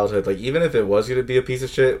Mike's childhood. Like, even if it was going to be a piece of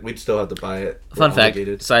shit, we'd still have to buy it. We're Fun fact,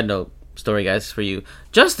 obligated. side note, story guys for you.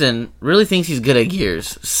 Justin really thinks he's good at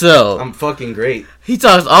Gears, so I'm fucking great. he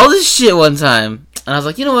talks all this shit one time, and I was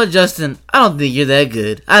like, you know what, Justin? I don't think you're that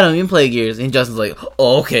good. I don't even play Gears. And Justin's like,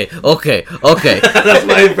 oh, okay. That's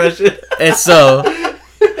my impression. And so,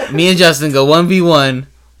 me and Justin go 1v1.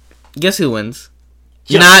 Guess who wins?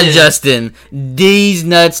 Not Justin. D's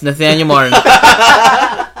nuts, Nathaniel Martin.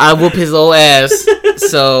 I whoop his old ass.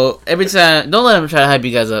 So, every time, don't let him try to hype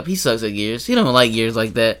you guys up. He sucks at Gears. He don't like Gears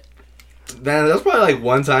like that. Man, that's probably like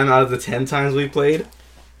one time out of the 10 times we played.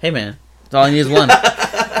 Hey, man. That's all I need is one.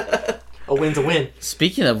 A win's a win.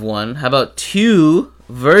 Speaking of one, how about 2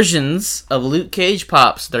 versions of Luke Cage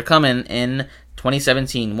pops? They're coming in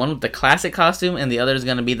 2017. One with the classic costume, and the other is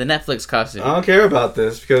going to be the Netflix costume. I don't care about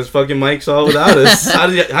this because fucking Mike saw it without us. How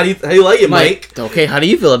do you like it, Mike? Okay, how do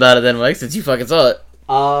you feel about it then, Mike, since you fucking saw it?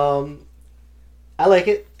 I like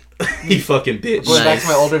it. You fucking bitch. Going back to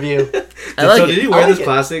my old review. I like So it. did he wear this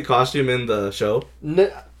classic costume in the show? No,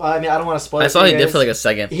 I mean, I don't want to spoil it. I saw for he you did guys. for like a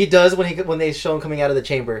second. He does when they show him coming out of the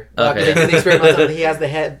chamber. Okay. They experiment on, he has the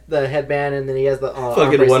headband and then he has the Fucking arm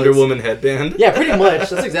Wonder bracelets. Woman headband. Yeah, pretty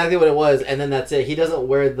much. That's exactly what it was. And then that's it. He doesn't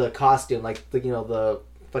wear the costume like the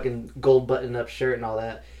fucking gold button up shirt and all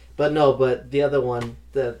that. But the other one,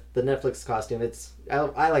 the Netflix costume,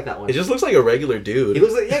 I like that one. It just looks like a regular dude. He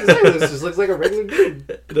looks like exactly. It just looks like a regular dude.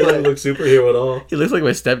 It doesn't look superhero at all. He looks like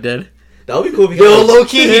my stepdad. That would be cool because Yo, low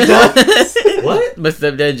key, he does. What? My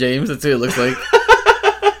stepdad James. That's who it looks like.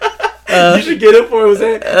 You should get it for him.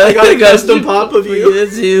 Say, I got a custom pop of you.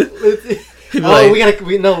 That's you. He'd be Oh, like- we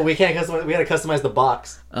can't customize. We gotta customize the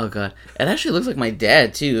box. Oh god, it actually looks like my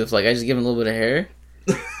dad too. If like I just give him a little bit of hair.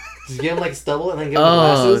 Just give him like stubble and then give him the Oh,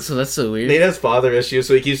 glasses. so that's so weird. Nate has father issues,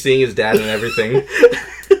 so he keeps seeing his dad and everything.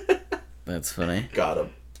 That's funny. Got him.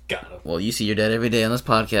 Well, you see your dad every day on this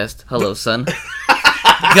podcast. Hello, son.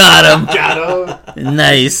 Got him. Got him.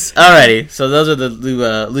 Nice. Alrighty, so those are the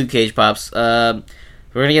Luke Cage pops. We're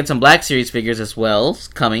gonna get some Black Series figures as well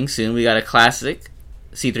coming soon. We got a classic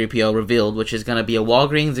C-3PO revealed, which is gonna be a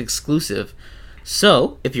Walgreens exclusive.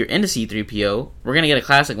 So if you're into C-3PO, we're gonna get a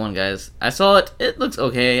classic one, guys. I saw it. It looks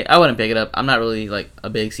okay. I wouldn't pick it up. I'm not really like a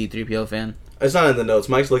big C-3PO fan. It's not in the notes.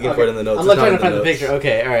 Mike's looking for it in the notes. I'm It's trying not to in find the notes. picture.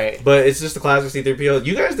 Okay, all right. But it's just the classic C-3PO.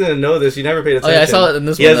 You guys didn't know this. You never paid Oh attention. yeah, I saw it in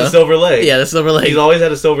this he one. has though. a silver leg. Yeah, the silver leg. He's always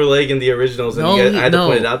had a silver leg in the originals, and I had to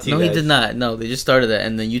point it out to you guys. No, he did not. No, they just started that,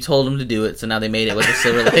 and then you told him to do it, so now they made it with a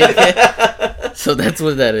silver leg. So that's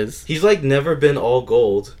what that is. He's like never been all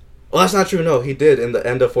gold. Well, that's not true. No, he did in the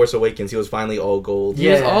end of Force Awakens. He was finally all gold. He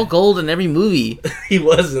was Yeah. all gold in every movie. He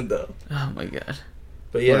wasn't though. Oh my god.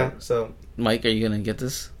 But yeah, What? so Mike, are you gonna get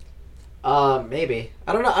this? Maybe.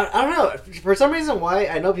 I don't know. I don't know. For some reason, why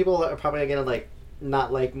I know people are probably gonna like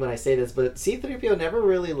not like when I say this, but C-3PO never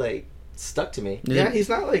really like stuck to me. Yeah, he's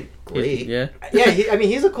not like great. Yeah, I mean,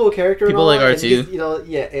 he's a cool character. People and all, like R2. You know,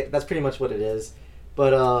 that's pretty much what it is.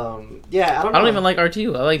 But yeah, I don't know. I don't even like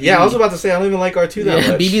R2. I like BB. Yeah, I was about to say I don't even like R2 that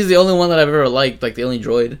much. BB's the only one that I've ever liked, like the only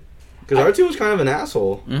droid. Because R2 was kind of an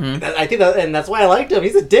asshole. Mm-hmm. I think and that's why I liked him.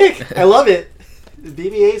 He's a dick. I love it.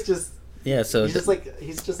 BB-8's just. Yeah, so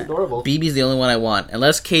he's just adorable. BB's the only one I want,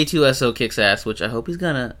 unless K2SO kicks ass, which I hope he's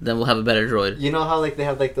gonna. Then we'll have a better droid. You know how like they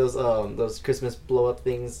have like those Christmas blow up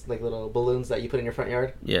things, like little balloons that you put in your front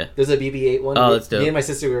yard. Yeah, there's a BB-8 one. Oh, that's dope. Me and my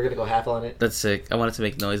sister we were gonna go half on it. That's sick. I want it to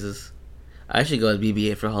make noises. I should go as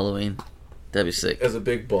BB-8 for Halloween. That'd be sick. As a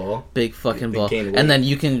big ball. Big fucking ball. And then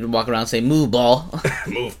you can walk around and say, "Move, ball."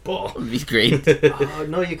 Move, ball. It'd be great. Oh,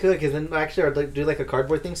 no, you could, because then actually I'd do like a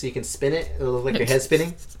cardboard thing so you can spin it. It'll look like your head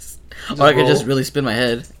spinning. Or I could just really spin my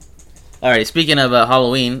head. Alright, speaking of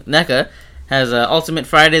Halloween, NECA has Ultimate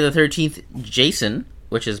Friday the 13th Jason,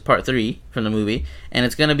 which is part 3 from the movie, and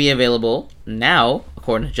it's going to be available now,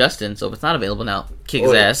 according to Justin, so if it's not available now, kick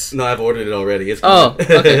his ass. No, I've ordered it already. It's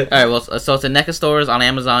okay. Alright, well, so it's in NECA stores, on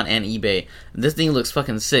Amazon, and eBay. This thing looks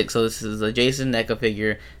fucking sick, so this is a Jason NECA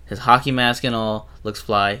figure, his hockey mask and all, looks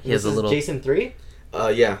fly. He has a little... Jason 3?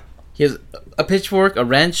 Yeah. He has a pitchfork, a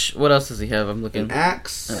wrench. What else does he have? I'm looking. An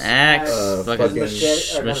axe. Fucking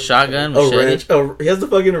shotgun. A wrench. Oh, he has the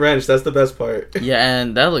fucking wrench. That's the best part. Yeah,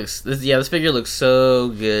 and that looks. This figure looks so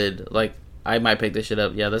good. Like, I might pick this shit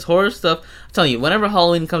up. Yeah, this horror stuff. I'm telling you, whenever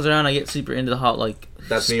Halloween comes around, I get super into the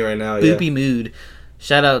That's me right now. Spoopy mood.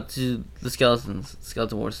 Shout out to the skeletons.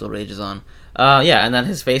 Skeleton War still rages on. Yeah, and then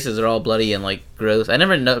his faces are all bloody and like gross. I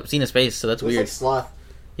never seen his face, so that's weird. Like Sloth.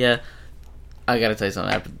 Yeah. I gotta tell you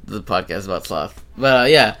something after the podcast about Sloth.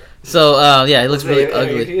 But, yeah. So, yeah, he looks really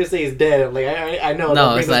ugly. You say he's dead. I'm like, I know.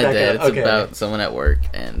 No, it's not dead. It's about someone at work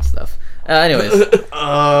and stuff. Anyways.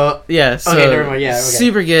 Yeah, so. Okay, never mind. Yeah, okay.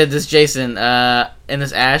 Super good, this Jason. And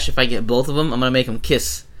this Ash, if I get both of them, I'm gonna make them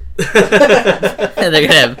kiss. They're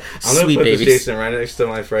gonna have sweet babies. This Jason right next to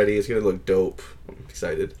my Freddy. It's gonna look dope. I'm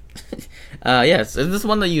excited. Yes. Is this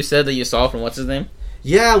one that you said that you saw from what's his name?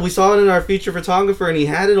 Yeah, we saw it in our feature photographer, and he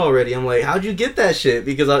had it already. I'm like, how'd you get that shit?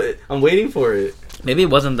 Because I'm waiting for it. Maybe it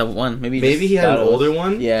wasn't the one. Maybe he had an older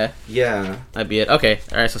one? Yeah. Yeah. Might be it. Okay.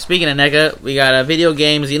 Alright, so speaking of NECA, we got a video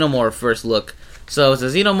game Xenomorph first look. So it's a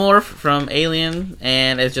Xenomorph from Alien,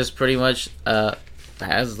 and it's just pretty much,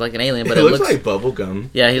 has like an alien, but it looks like bubblegum.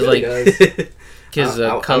 Yeah, he's really like... His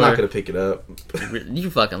color. I'm not gonna pick it up. You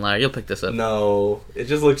fucking liar! You'll pick this up. No, it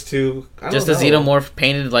just looks too. Just a Xenomorph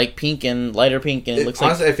painted like pink and lighter pink, and it looks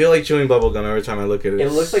honestly, I feel like chewing bubblegum every time I look at it.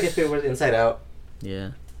 It looks like if it was Inside Out. Yeah.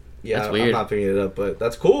 Yeah, that's weird. I'm not picking it up, but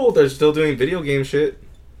that's cool. They're still doing video game shit.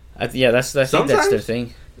 I think that's their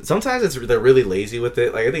thing. Sometimes they're really lazy with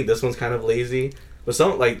it. Like I think this one's kind of lazy. But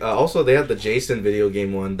also they had the Jason video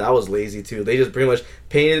game one. That was lazy too. They just pretty much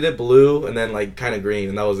painted it blue and then like kind of green,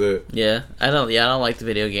 and that was it. Yeah, I don't like the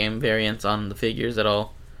video game variants on the figures at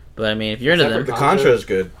all. But I mean, if you're into them, the Contra is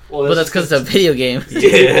good. Well, but that's because it's a video game.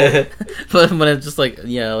 Yeah. But when it's just like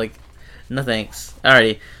no thanks.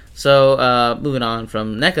 Alrighty. So moving on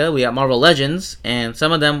from NECA, we got Marvel Legends, and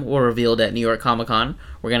some of them were revealed at New York Comic Con.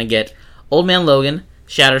 We're gonna get Old Man Logan,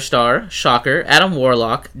 Shatterstar, Shocker, Adam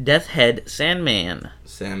Warlock, Deathhead, Sandman.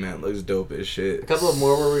 Sandman looks dope as shit. A couple of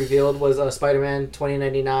more were revealed. Was Spider-Man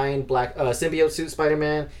 2099, Black symbiote suit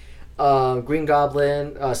Spider-Man, Green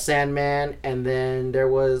Goblin, Sandman, and then there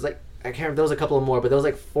was like I can't remember. There was a couple of more, but there was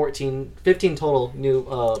like 15 total new.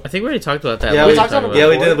 I think we already talked about that. Yeah, we talked about it. Yeah,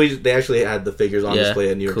 we did. They actually had the figures on display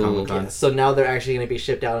at New York Comic Con. Yeah, so now they're actually going to be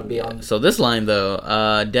shipped out and beyond. So this line though,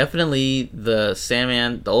 definitely the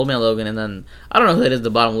Sandman, the Old Man Logan, and then I don't know who that is, the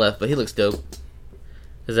bottom left, but he looks dope.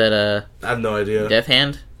 Is that I have no idea. Death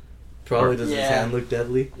Hand? Probably does his hand look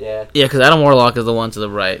deadly? Yeah. Yeah, because Adam Warlock is the one to the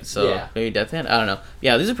right, so maybe Death Hand. I don't know.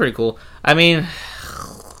 Yeah, these are pretty cool. I mean.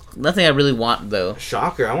 Nothing I really want though.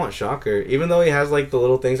 Shocker, I want Shocker. Even though he has like the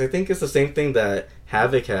little things, I think it's the same thing that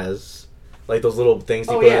Havoc has. Like those little things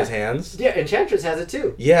he put in his hands. Yeah, Enchantress has it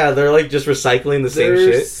too. Yeah, they're like just recycling the same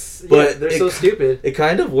shit. But they're so stupid. It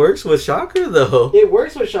kind of works with Shocker though. It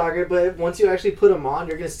works with Shocker, but once you actually put them on,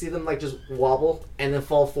 you're gonna see them like just wobble and then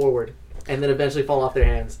fall forward, and then eventually fall off their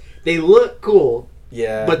hands. They look cool.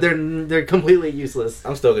 Yeah, but they're completely useless.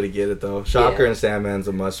 I'm still gonna get it though. Shocker and Sandman's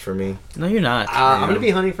a must for me. No, you're not. I'm gonna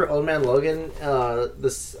be hunting for Old Man Logan,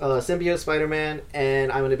 this symbiote Spider-Man, and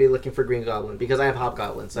I'm gonna be looking for Green Goblin because I have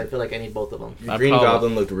Hobgoblin, so I feel like I need both of them. Green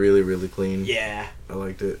Goblin looked really, really clean. Yeah, I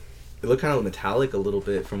liked it. It looked kind of metallic a little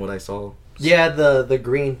bit from what I saw. Yeah, the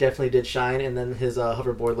green definitely did shine, and then his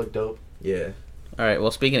hoverboard looked dope. Yeah. All right.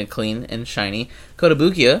 Well, speaking of clean and shiny,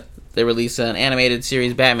 Kotobukiya they released an animated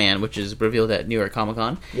series Batman, which is revealed at New York Comic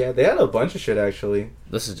Con. Yeah, they had a bunch of shit actually.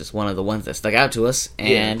 This is just one of the ones that stuck out to us,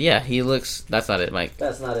 and he looks. That's not it, Mike.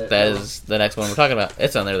 That's not it. That is the next one we're talking about.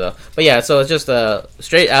 It's on there though. But yeah, so it's just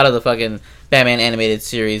straight out of the fucking Batman animated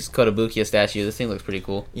series Kotobukiya statue. This thing looks pretty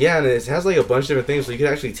cool. Yeah, and it has like a bunch of different things, so you can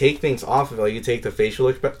actually take things off of it. Like you take the facial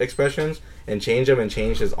expressions and change them, and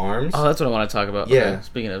change his arms. Oh, that's what I want to talk about. Yeah. Okay,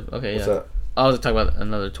 speaking of, What's up? I was talking about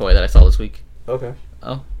another toy that I saw this week. Okay.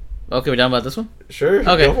 Oh. Okay, we're done about this one? Sure.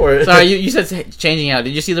 Okay. Go for it. Sorry, you said changing out.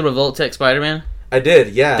 Did you see the Revoltech Spider-Man? I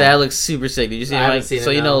did, yeah. That looks super sick. Did you see it? I haven't seen it,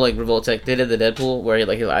 you no. know, like Revoltech, they did the Deadpool where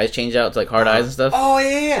his eyes change out to like hard eyes and stuff. Oh,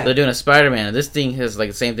 yeah. They're doing a Spider-Man, and this thing has like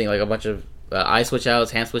the same thing, like a bunch of eye switch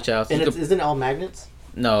outs, hand switch outs. And isn't it all magnets?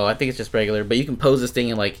 No, I think it's just regular, but you can pose this thing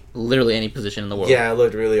in like literally any position in the world. Yeah, it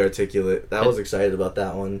looked really articulate. I was excited about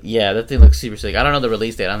that one. Yeah, that thing looks super sick. I don't know the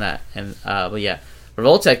release date on that, and but yeah,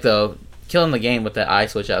 Revoltech though, killing the game with that eye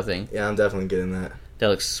switch out thing. Yeah, I'm definitely getting that. That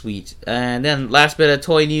looks sweet. And then last bit of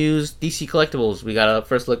toy news, DC Collectibles. We got a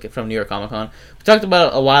first look from New York Comic Con. We talked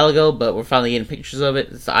about it a while ago, but we're finally getting pictures of it.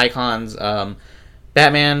 It's the Icons,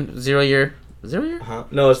 Batman 0 year. 0 year? Uh-huh.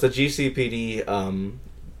 No, it's the GCPD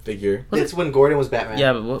figure. It's when Gordon was Batman.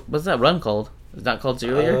 Yeah, but what's that run called? It's not called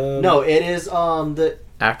 0 year? No, it is the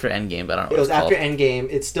After Endgame, but I don't know what it was it's called. after Endgame.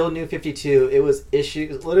 It's still New 52. It was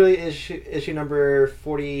issue number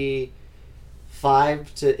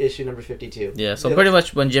 45 to issue number 52. Yeah, so pretty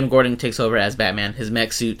much when Jim Gordon takes over as Batman, his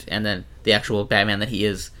mech suit, and then the actual Batman that he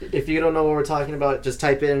is. If you don't know what we're talking about, just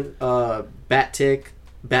type in Bat Tick,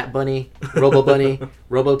 Bat Bunny, Robo Bunny,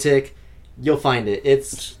 Robo Tick. You'll find it.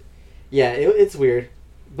 It's weird,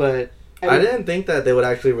 but I didn't think that they would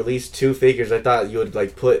actually release two figures. I thought you would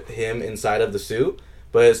like put him inside of the suit,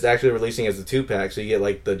 but it's actually releasing as a 2-pack. So you get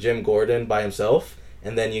like the Jim Gordon by himself,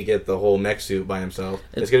 and then you get the whole mech suit by himself.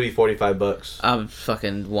 It's gonna be $45. I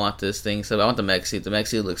fucking want this thing, so I want the mech suit. The mech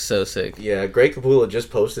suit looks so sick. Yeah, Greg Capullo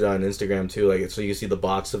just posted on Instagram too, like so you can see the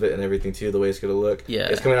box of it and everything too, the way it's gonna look. Yeah,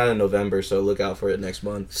 it's coming out in November, so look out for it next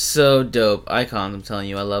month. So dope, Icons! I'm telling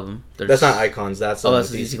you, I love them. That's not Icons. That's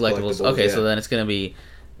that's DC Collectibles. Okay, yeah. so then it's gonna be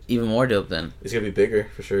even more dope. Then it's gonna be bigger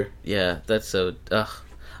for sure. Yeah, that's so.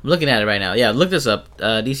 I'm looking at it right now. Yeah, look this up.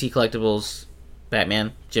 DC Collectibles,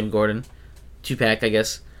 Batman, Jim Gordon, 2-pack, I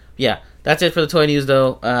guess. Yeah, that's it for the toy news,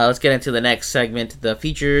 though. Let's get into the next segment, the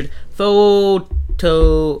featured photographer.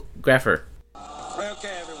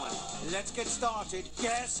 Okay, everyone, let's get started.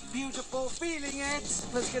 Yes, beautiful, feeling it.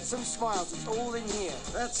 Let's get some smiles. It's all in here.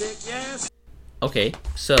 That's it, yes. Okay,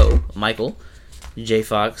 so, Michael, J.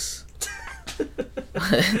 Fox,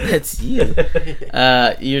 that's you.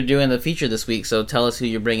 You're doing the feature this week, so tell us who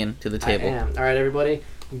you're bringing to the table. I am. All right, everybody,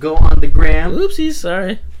 go on the gram. Oopsies,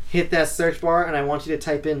 sorry. Hit that search bar, and I want you to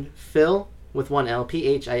type in Phil with one L,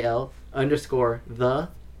 PHIL,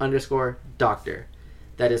 _the_ doctor.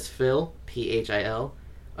 That is Phil, PHIL,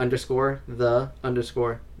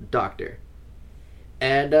 _the_ doctor.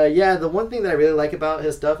 And the one thing that I really like about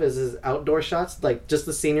his stuff is his outdoor shots, like just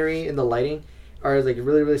the scenery and the lighting are like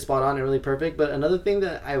really, really spot on and really perfect. But another thing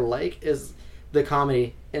that I like is the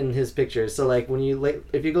comedy in his pictures. So like when you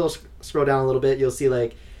if you go scroll down a little bit, you'll see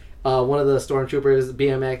like one of the stormtroopers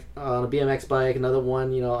BMX on a BMX bike, another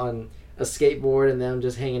one on a skateboard, and them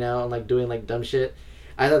just hanging out and like doing like dumb shit.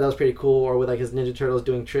 I thought that was pretty cool. Or with like his Ninja Turtles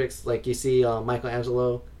doing tricks, like you see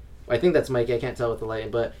Michelangelo. I think that's Mikey. I can't tell with the lighting,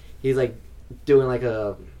 but he's like doing like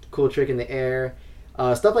a cool trick in the air,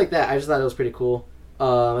 stuff like that. I just thought it was pretty cool.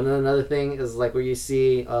 And then another thing is like where you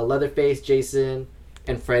see Leatherface, Jason,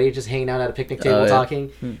 and Freddy just hanging out at a picnic table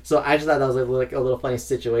talking. So I just thought that was like a little funny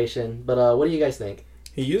situation. But what do you guys think?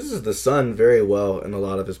 He uses the sun very well in a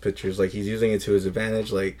lot of his pictures. Like he's using it to his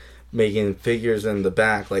advantage, like making figures in the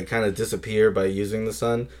back like kind of disappear by using the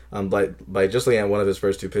sun. By just looking at one of his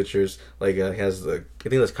first two pictures, like he has I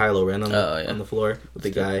think that's Kylo Ren on the floor with the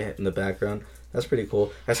guy in the background. That's pretty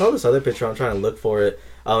cool. I saw this other picture. I'm trying to look for it.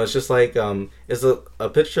 It's just like it's a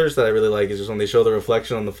pictures that I really like is just when they show the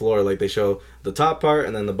reflection on the floor. Like they show the top part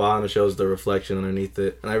and then the bottom shows the reflection underneath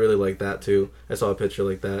it, and I really like that too. I saw a picture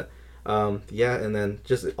like that. And then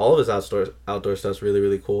just all of his outdoor stuff's really,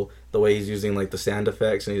 really cool. The way he's using like the sand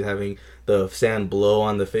effects and he's having the sand blow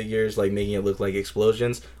on the figures, like making it look like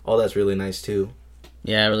explosions. All that's really nice too.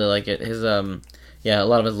 Yeah, I really like it. His a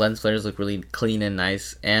lot of his lens flares look really clean and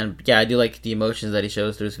nice. And yeah, I do like the emotions that he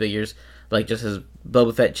shows through his figures. Like just his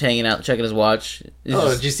Boba Fett hanging out, checking his watch.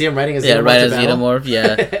 Did you see him writing his Xenomorph? Yeah, right as Xenomorph,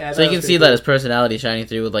 yeah. So you can see cool. that his personality shining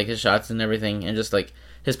through with like his shots and everything, and just like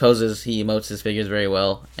his poses, he emotes his figures very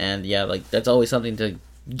well. And yeah, like that's always something to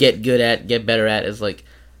get good at, get better at, is like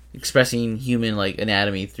expressing human like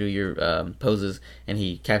anatomy through your poses, and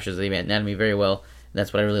he captures the anatomy very well.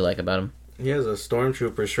 That's what I really like about him. He has a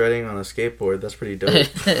stormtrooper shredding on a skateboard. That's pretty dope.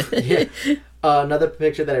 Yeah. Another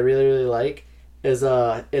picture that I really, really like is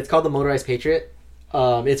it's called the Motorized Patriot.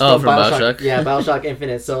 It's from Bioshock. Yeah, Bioshock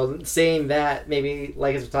Infinite. So seeing that made me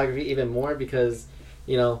like his photography even more because,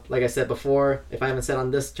 you know, like I said before, if I haven't said on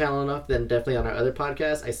this channel enough, then definitely on our other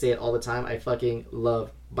podcast, I say it all the time. I fucking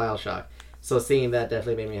love Bioshock. So seeing that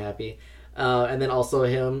definitely made me happy. And then also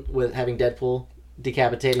him with having Deadpool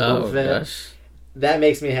decapitating Boba Fett. Gosh. That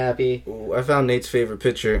makes me happy. Ooh, I found Nate's favorite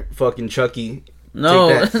picture. Fucking Chucky. No,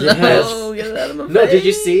 Take that. no, get it out of my No, face. did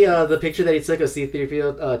you see the picture that he took of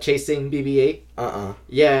C-3PO chasing BB-8?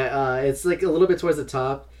 Yeah, it's like a little bit towards the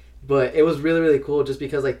top, but it was really, really cool just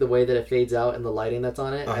because like the way that it fades out and the lighting that's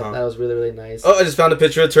on it. I thought it was really, really nice. Oh, I just found a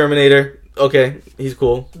picture of Terminator. Okay, he's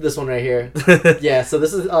cool. This one right here. Yeah, so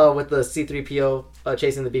this is with the C-3PO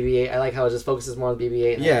chasing the BB-8. I like how it just focuses more on the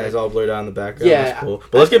BB-8. Yeah, it's all blurred out in the background. Yeah, That's cool.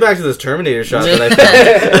 But let's get back to this Terminator shot that I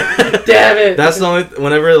found. Damn it! That's the only...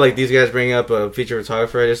 Whenever, like, these guys bring up a feature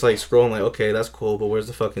photographer, I just, like, scroll and, like, okay, that's cool, but where's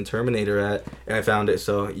the fucking Terminator at? And I found it,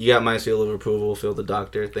 so you got my seal of approval, Phil the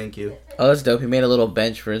Doctor. Thank you. Oh, that's dope. He made a little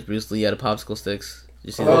bench for his Bruce Lee out of popsicle sticks. Did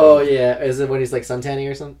you see that? Oh, yeah. Is it when he's, like, suntanning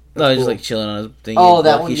or something? No, he's cool. just like chilling on his thing. Oh,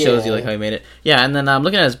 that one, He shows you yeah. like how he made it. Yeah, and then I'm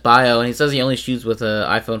looking at his bio, and he says he only shoots with an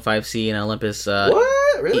iPhone 5C and Olympus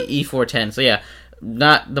What? Really? E410. So yeah,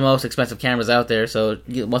 not the most expensive cameras out there. So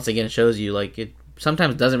once again, it shows you like it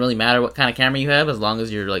sometimes doesn't really matter what kind of camera you have as long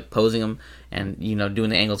as you're like posing them and you know doing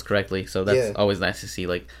the angles correctly. So that's always nice to see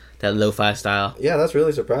like that lo-fi style. Yeah, that's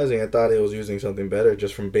really surprising. I thought it was using something better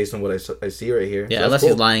just from based on what I see right here. Yeah, So unless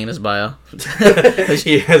that's he's lying in his bio.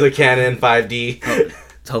 He has a Canon 5D.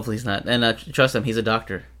 Hopefully he's not. And trust him, he's a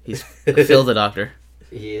doctor. He's Phil the Doctor.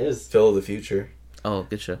 He is. Phil of the future. Oh,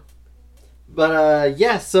 good show. But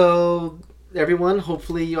yeah, so everyone,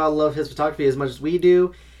 hopefully you all love his photography as much as we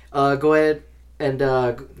do. Go ahead and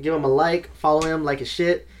give him a like, follow him, like his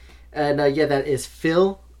shit. And yeah, that is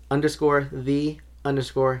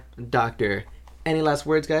Phil_the_Doctor. Any last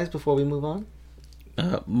words, guys, before we move on?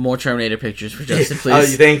 More Terminator pictures for Justin, Oh,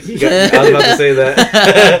 please. you think? I was about to say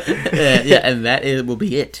that. Yeah, and will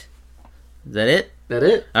be it. Is that it? That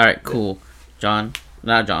it? All right, cool. John,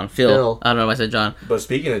 not John, Phil. I don't know if I said John. But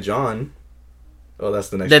speaking of John, oh, that's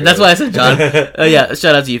the next. That's why I said John. Oh yeah,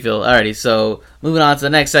 shout out to you, Phil. Alrighty, so moving on to the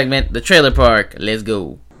next segment, the trailer park. Let's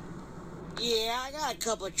go. Yeah, I got a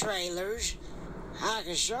couple of trailers. I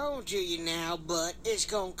can show them to you now, but it's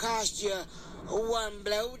gonna cost you one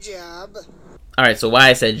blowjob. Alright, so why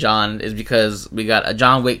I said John is because we got a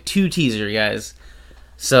John Wick 2 teaser, guys.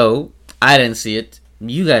 So, I didn't see it.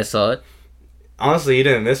 You guys saw it. Honestly, he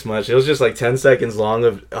didn't miss much. It was just like 10 seconds long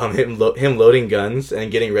of him loading guns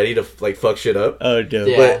and getting ready to like fuck shit up. Oh, dope.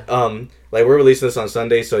 Yeah. But like we're releasing this on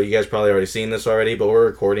Sunday, so you guys probably already seen this already. But we're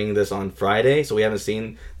recording this on Friday, so we haven't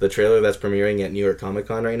seen the trailer that's premiering at New York Comic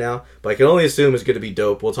Con right now. But I can only assume it's going to be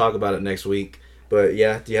dope. We'll talk about it next week. But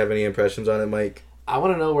yeah, do you have any impressions on it, Mike? I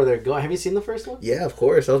want to know where they're going. Have you seen the first one? Yeah, of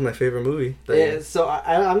course. That was my favorite movie. Yeah, so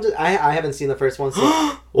I haven't seen the first one. So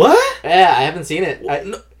What? yeah, I haven't seen it.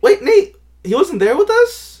 No, wait, Nate. He wasn't there with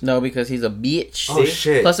us? No, because he's a bitch. Oh,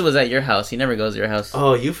 shit. Plus, it was at your house. He never goes to your house.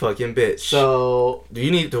 Oh, you fucking bitch. So Do you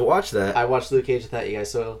need to watch that? I watched Luke Cage without you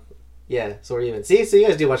guys. So yeah, so we're even. See, so you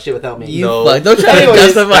guys do watch shit without me. You No. fuck. Don't try to Anyways,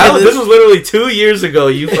 justify This this. was literally 2 years ago,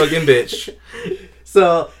 you fucking bitch.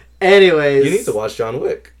 So anyways, You need to watch John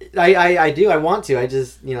Wick. I do. I want to. I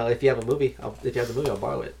just if you have a movie, I'll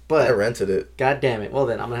borrow it. But I rented it. God damn it. Well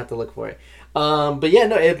then, I'm gonna have to look for it. But yeah,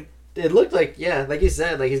 no, it looked like like you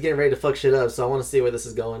said, like he's getting ready to fuck shit up. So I want to see where this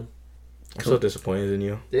is going. I'm so disappointed in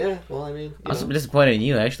you. Yeah. Well, I mean, I'm disappointed in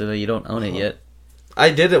you, actually, that you don't own it yet. I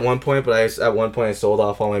did at one point, but I sold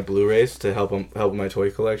off all my Blu-rays to help my toy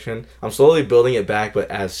collection. I'm slowly building it back, but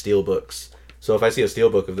as steelbooks. So if I see a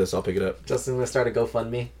steelbook of this, I'll pick it up. Justin's gonna start a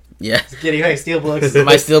GoFundMe. Yeah. Getting my steelbooks.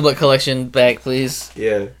 My Steelbook collection back, please.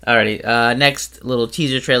 Yeah. Alrighty, next little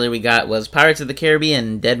teaser trailer we got was Pirates of the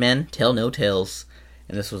Caribbean, Dead Men Tell No Tales.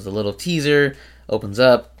 And this was a little teaser, opens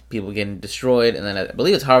up, people getting destroyed, and then I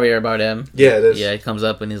believe it's Javier Bardem. Yeah, it is. Yeah, he comes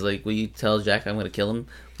up and he's like, will you tell Jack I'm going to kill him?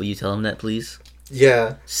 Will you tell him that, please?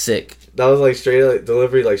 Yeah. Sick. That was like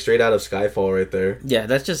delivery like straight out of Skyfall right there. Yeah,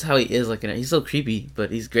 that's just how he is. Like, he's so creepy,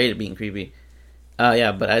 but he's great at being creepy.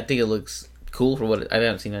 Yeah, but I think it looks cool for what I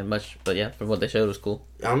haven't seen it much, but yeah, from what they showed, it was cool.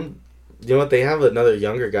 You know what? They have another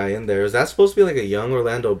younger guy in there. Is that supposed to be like a young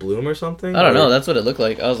Orlando Bloom or something? I don't know. Or- That's what it looked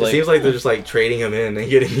like. I was It like, seems like they're just like trading him in and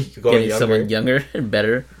getting getting someone younger and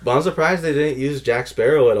better. But I'm surprised they didn't use Jack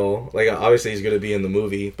Sparrow at all. Like obviously he's gonna be in the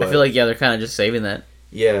movie, but I feel like they're kind of just saving that.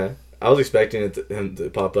 yeah. I was expecting him to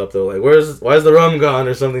pop up though, like where's the rum gone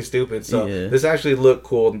or something stupid. So this actually looked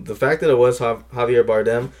cool. The fact that it was Javier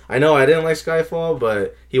Bardem, I know I didn't like Skyfall,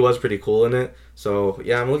 but he was pretty cool in it. So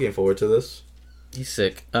yeah, I'm looking forward to this. He's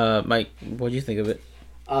sick. Mike, what do you think of it?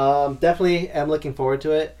 Definitely am looking forward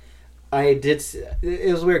to it. I did.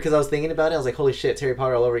 It was weird because I was thinking about it. I was like, holy shit, Harry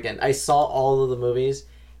Potter all over again. I saw all of the movies.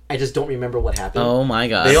 I just don't remember what happened. Oh my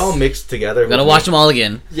god. They all mixed together. Gotta watch them all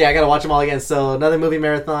again. Yeah, I gotta watch them all again. So another movie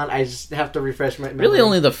marathon. I just have to refresh my memory. Really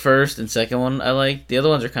only the first and second one I like. The other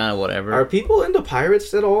ones are kind of whatever. Are people into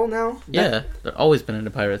pirates at all now? Yeah, they've always been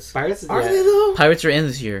into pirates. Pirates? Are they though? Pirates are in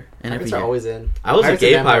this year. And Pirates every are year. always in. I was Pirates a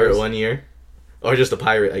gay and pirate vampires. one year. Or just a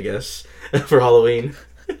pirate, I guess. For Halloween.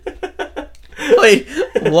 Wait,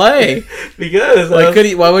 why? Because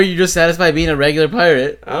Why were you just satisfied being a regular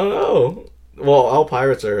pirate? I don't know. Well, all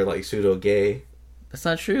pirates are like pseudo gay. That's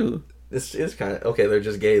not true. It's kind of okay. They're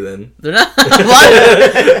just gay then. They're not.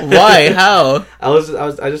 Why? Why? How?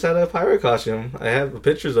 I just had a pirate costume. I have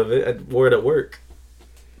pictures of it. I wore it at work.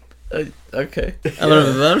 Okay, I'm gonna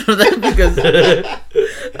move on from that because.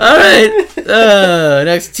 All right.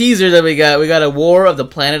 Next teaser that we got a War of the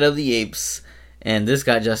Planet of the Apes, and this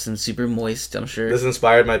got Justin super moist. I'm sure. This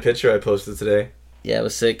inspired my picture I posted today. Yeah, it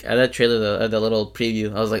was sick. I had that trailer though. I had that little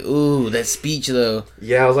preview. I was like, ooh, that speech though.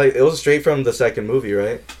 Yeah, I was like, it was straight from the second movie,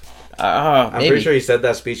 right? I'm maybe. pretty sure he said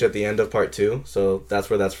that speech at the end of part 2, so that's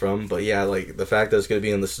where that's from. But yeah, like the fact that it's gonna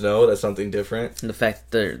be in the snow, that's something different. And the fact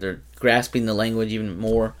that they're grasping the language even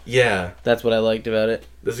more. Yeah, that's what I liked about it.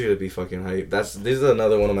 This is gonna be fucking hype. This is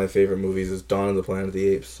another one of my favorite movies. Is Dawn of the Planet of the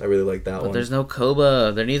Apes. I really like that one. But there's no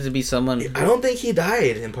Koba. There needs to be someone. I don't think he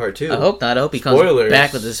died in part 2. I hope not. I hope he Spoilers. comes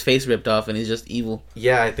back with his face ripped off and he's just evil.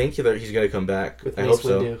 Yeah, I think he's gonna come back. With I Mace hope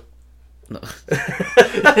so. Windu. No.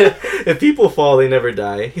 If people fall, they never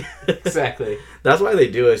die. Exactly. That's why they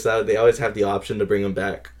do it. So they always have the option to bring them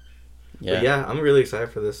back. Yeah. But yeah, I'm really excited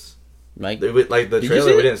for this. Mike, like the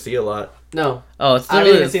trailer, we didn't see a lot. No. Oh, it's I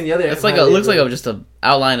haven't even seen the other. It's like it looks like just an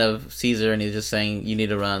outline of Caesar, and he's just saying you need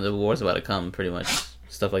to run. The war's about to come, pretty much.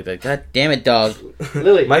 Stuff like that. God damn it, dog.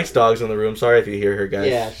 Lily. Mike's dog's in the room. Sorry if you hear her, guys.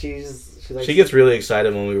 Yeah, she gets really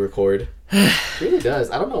excited when we record. She really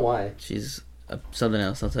does. I don't know why. She's something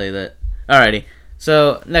else. I'll tell you that. Alrighty.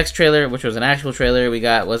 So next trailer, which was an actual trailer, we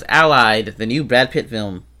got was Allied, the new Brad Pitt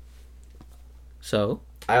film. So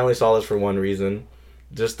I only saw this for one reason.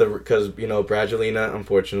 Just because, Brangelina,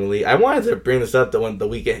 unfortunately. I wanted to bring this up when the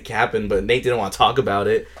week it happened, but Nate didn't want to talk about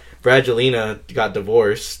it. Brangelina got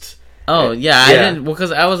divorced. Oh, yeah. I didn't,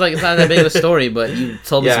 because I was like, it's not that big of a story, but you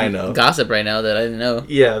told me some gossip right now that I didn't know.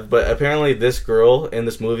 Yeah, but apparently this girl in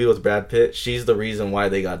this movie with Brad Pitt, she's the reason why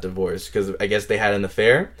they got divorced, because I guess they had an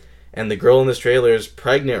affair, and the girl in this trailer is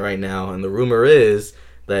pregnant right now, and the rumor is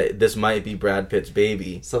that this might be Brad Pitt's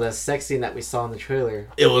baby. So that sex scene that we saw in the trailer,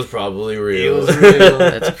 it was probably real. It was real.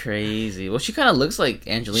 That's crazy. Well, she kind of looks like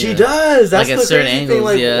Angelina. She does. That's like the at certain crazy angles. Thing.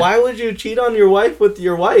 Like, yeah. Why would you cheat on your wife with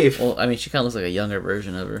your wife? Well, I mean, she kind of looks like a younger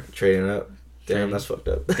version of her. Trading up. Damn, that's fucked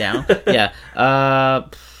up. Down. Yeah.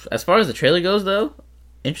 As far as the trailer goes, though,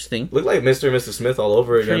 interesting. Look like Mr. and Mrs. Smith all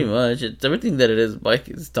over again. Pretty much. It's everything that it is.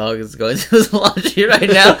 Mike's dog is going to his laundry right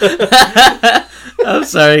now. I'm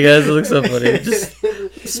sorry, guys. It looks so funny. Just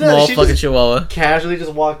small fucking chihuahua. Casually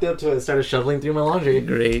just walked up to it and started shoveling through my laundry.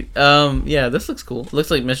 Great. Yeah, this looks cool.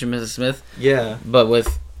 Looks like Mr. and Mrs. Smith. Yeah. But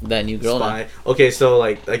with that new girl Spy. now. Okay, so,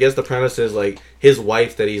 like, I guess the premise is, like, his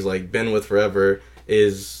wife that he's, like, been with forever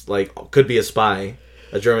is, like, could be a spy.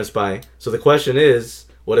 A German spy. So the question is,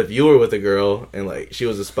 what if you were with a girl and, like, she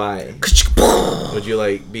was a spy? Would you,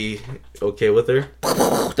 like, be okay with her?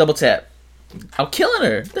 Double tap. I'm killing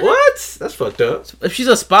her. What? That's fucked up. If she's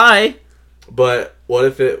a spy. But what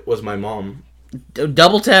if it was my mom?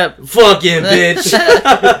 Double tap. Fucking bitch.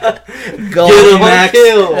 Go. Get him, Max.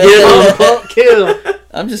 Kill. Get him. Kill.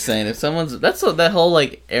 I'm just saying, if someone's... that whole,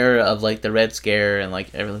 like, era of, like, the Red Scare and,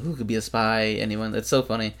 like, everyone who could be a spy, anyone. That's so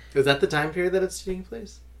funny. Is that the time period that it's taking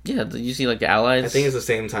place? Yeah, you see, like, the Allies? I think it's the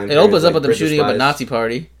same time. It opens up with them shooting up a Nazi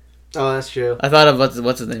party. Oh, that's true. I thought of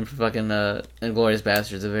what's his name from fucking Inglourious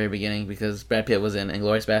Bastards at the very beginning, because Brad Pitt was in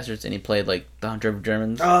Inglourious Bastards and he played like the Hunter of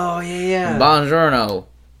Germans. Oh yeah. Buongiorno.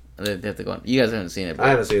 They have to go on. You guys haven't seen it. I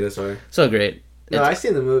haven't seen it. Sorry. So great. No, I've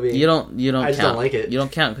seen the movie. You don't. I just count. don't like it. You don't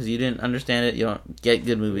count because you didn't understand it. You don't get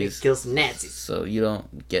good movies. Kill some Nazis. So you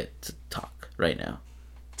don't get to talk right now.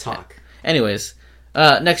 Talk. Anyways,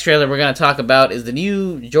 next trailer we're gonna talk about is the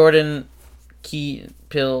new Jordan Peele.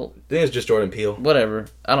 I think it's just Jordan Peele. Whatever.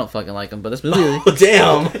 I don't fucking like him, but this movie. Oh,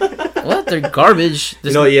 damn. What? They're garbage.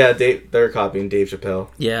 Yeah, they're copying Dave Chappelle.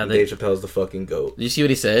 Yeah, Dave Chappelle's the fucking GOAT. Did you see what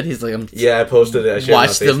he said? He's like, I posted it. I shared it on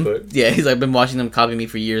Facebook. Yeah, he's like, I've been watching them copy me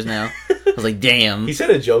for years now. I was was like, damn. He said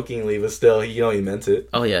it jokingly, but still, he meant it.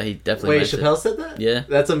 Oh yeah, he definitely. Wait, Chappelle said that? Yeah,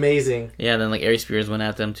 that's amazing. Yeah, then like Ari Spears went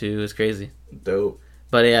at them too. It was crazy. Dope.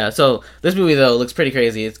 But yeah, so this movie though looks pretty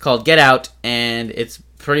crazy. It's called Get Out, and it's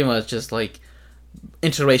pretty much just like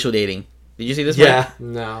interracial dating. Did you see this? Yeah. Part?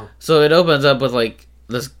 No. So it opens up with like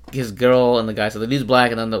his girl and the guy. So the dude's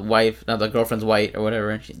black, and then the girlfriend's white or whatever.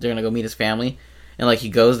 And they're gonna go meet his family. And like he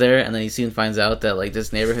goes there, and then he soon finds out that like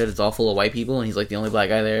this neighborhood is all full of white people, and he's like the only black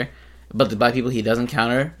guy there. But the black people he does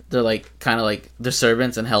encounter, they're like kind of like they're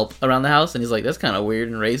servants and help around the house, and he's like, that's kind of weird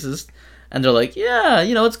and racist. And they're like, yeah,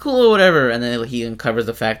 it's cool or whatever. And then he uncovers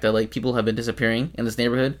the fact that like people have been disappearing in this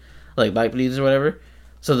neighborhood, like black dudes or whatever.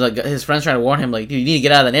 So his friend's trying to warn him, like, dude, you need to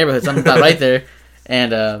get out of the neighborhood. Something's not right there.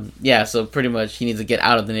 And so pretty much he needs to get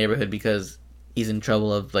out of the neighborhood because he's in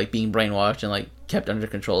trouble of like being brainwashed and like kept under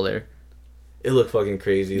control there. It looked fucking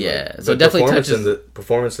crazy. Yeah, like, so definitely touches...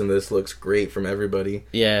 performance in this looks great from everybody.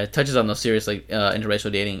 Yeah, it touches on those serious like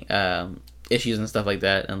interracial dating issues and stuff like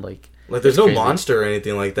that, and like there's no monster or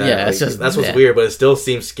anything like that. Yeah, like, that's what's weird, but it still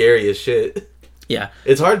seems scary as shit. Yeah,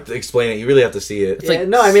 it's hard to explain it. You really have to see it. It's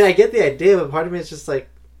I get the idea, but part of me is just like,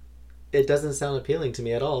 it doesn't sound appealing to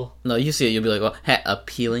me at all. No, you see it, you'll be like, well,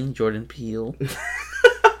 appealing, Jordan Peele.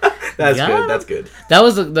 That's good. That's good. That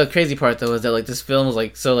was the crazy part though, is that like this film was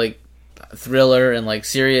like so like thriller and like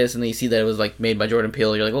serious, and then you see that it was like made by Jordan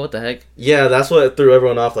Peele. You're like, well, what the heck? Yeah, that's what threw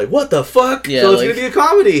everyone off. Like, what the fuck? Yeah, so it's gonna be a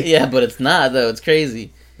comedy. Yeah, but it's not though. It's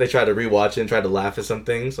crazy. They try to rewatch it and try to laugh at some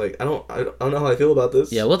things. Like, I don't know how I feel about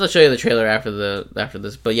this. Yeah, we'll have to show you the trailer after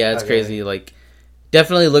this. But yeah, it's crazy. Like,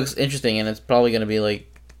 definitely looks interesting, and it's probably gonna be like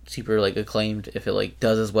super like acclaimed if it like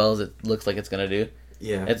does as well as it looks like it's gonna do.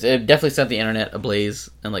 Yeah, it definitely set the internet ablaze,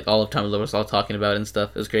 and like all of Tumblr was all talking about it and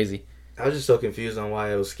stuff. It was crazy. I was just so confused on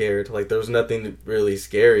why I was scared. Like, there was nothing really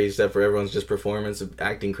scary except for everyone's just performance of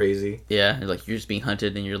acting crazy. Yeah, like you're just being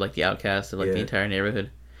hunted, and you're like the outcast of like the entire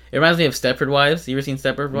neighborhood. It reminds me of Stepford Wives. You ever seen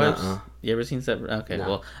Stepford Wives? Nuh-uh. You ever seen Stepford? Okay,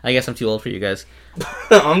 well, I guess I'm too old for you guys.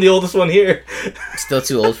 I'm the oldest one here. Still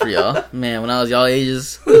too old for y'all. Man, when I was y'all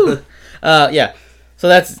ages. Yeah.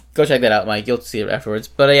 So go check that out, Mike. You'll see it afterwards.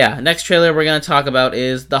 But yeah, next trailer we're going to talk about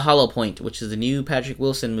is The Hollow Point, which is the new Patrick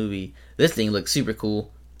Wilson movie. This thing looks super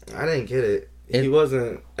cool. I didn't get it. He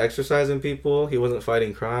wasn't exercising people. He wasn't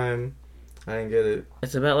fighting crime. I didn't get it.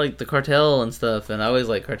 It's about like the cartel and stuff, and I always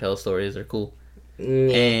like cartel stories. They're cool.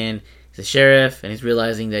 And he's a sheriff, and he's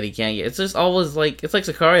realizing that he can't get... It's just always like... It's like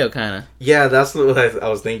Sicario, kind of. Yeah, that's what I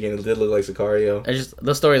was thinking. It did look like Sicario.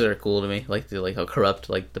 Those stories are cool to me. Like how corrupt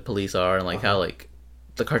like the police are, and like how like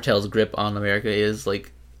the cartel's grip on America is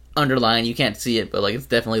like underlying. You can't see it, but like it's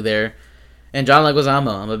definitely there. And John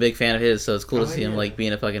Leguizamo, I'm a big fan of his, so it's cool to see him like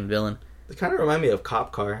being a fucking villain. It kind of remind me of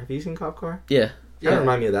Cop Car. Have you seen Cop Car? Yeah. Kind of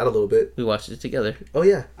remind me of that a little bit. We watched it together. Oh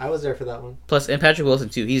yeah, I was there for that one. Plus, and Patrick Wilson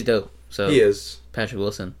too. He's dope. So he is. Patrick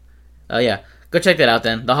Wilson. Yeah. Go check that out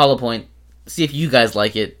then. The Hollow Point. See if you guys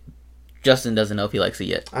like it. Justin doesn't know if he likes it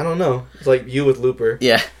yet. I don't know. It's like you with Looper.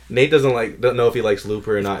 Yeah. Nate don't know if he likes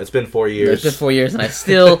Looper or not. It's been 4 years. It's been 4 years and I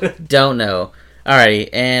still don't know. Alrighty,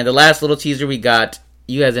 and the last little teaser we got,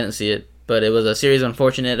 you guys didn't see it, but it was a Series of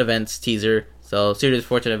Unfortunate Events teaser. So Series of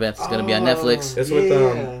Unfortunate Events is going to be on Netflix. It's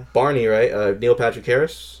with Barney, right? Neil Patrick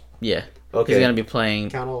Harris? Yeah. Okay. He's going to be playing...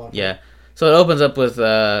 Count yeah. So it opens up with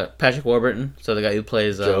Patrick Warburton, so the guy who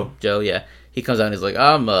plays Joe, yeah. He comes out and he's like,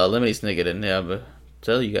 I'm Lemony Snicket, and yeah, but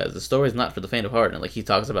tell you guys, the story's not for the faint of heart. And like he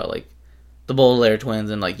talks about like the Baudelaire twins,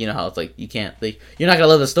 and like, you know how it's like, you can't, like, you're not going to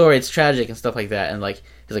love the story, it's tragic and stuff like that. And like,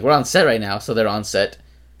 he's like, we're on set right now, so they're on set.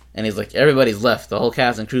 And he's like, everybody's left, the whole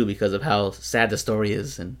cast and crew, because of how sad the story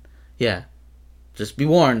is. And yeah, just be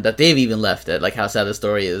warned that they've even left at like how sad the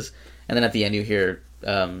story is. And then at the end you hear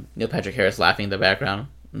Neil Patrick Harris laughing in the background,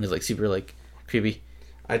 and he's like super like creepy.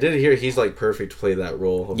 I did hear he's like perfect to play that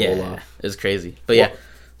role of Olaf. It's crazy. But yeah,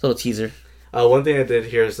 it's a little teaser. One thing I did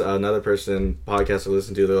hear is another podcast to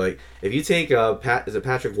listen to. They're like, if you take is it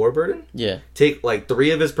Patrick Warburton? Yeah. Take like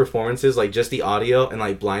 3 of his performances, like just the audio, and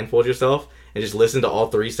like blindfold yourself and just listen to all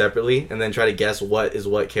 3 separately, and then try to guess what is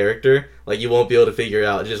what character. Like you won't be able to figure it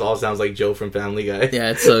out. It just all sounds like Joe from Family Guy.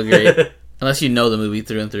 Yeah, it's so great. Unless you know the movie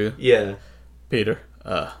through and through. Yeah. Peter.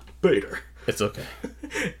 It's okay.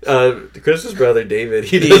 Chris's brother David,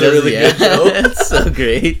 he does a really good Joe. It's so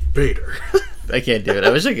great. Peter. I can't do it. I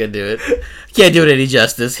wish I could do it. Can't do it any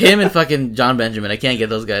justice. Him and fucking John Benjamin. I can't get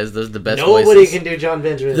those guys. Those are the best voices. Nobody can do John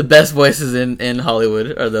Benjamin. The best voices in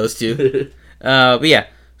Hollywood are those two. But yeah.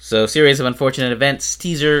 So, Series of Unfortunate Events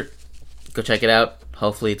teaser. Go check it out.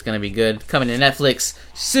 Hopefully it's going to be good. Coming to Netflix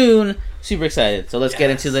soon. Super excited. So let's get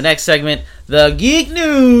into the next segment. The Geek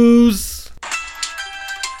News.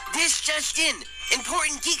 This just in.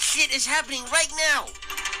 Important geek shit is happening right now.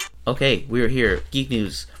 Okay, we are here. Geek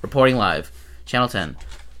News, reporting live. Channel 10.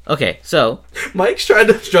 Okay, so... Mike's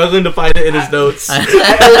struggling to find it in his notes. I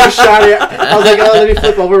overshot it. I was like, oh, let me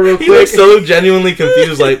flip over real quick. He looks so genuinely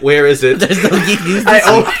confused, like, where is it? There's no Geek News.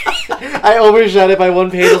 I overshot it by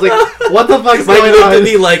one page. I was like, what the fuck's Mike going looked on? at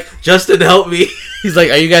me like, Justin, help me. He's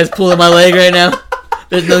like, are you guys pulling my leg right now?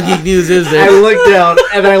 There's no Geek News, is I there? looked down,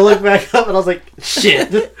 and then I looked back up, and I was like,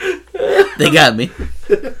 shit. They got me.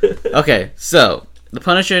 Okay, so... The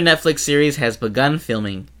Punisher Netflix series has begun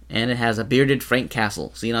filming, and it has a bearded Frank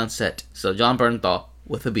Castle seen on set. So Jon Bernthal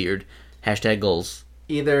with a beard. Hashtag goals.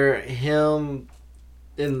 Either him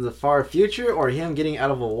in the far future, or him getting out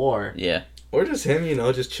of a war. Yeah. Or just him,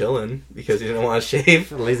 just chilling because he didn't want to shave.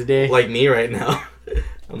 Lazy day. Like me right now.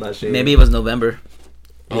 I'm not shaving. Maybe it was November.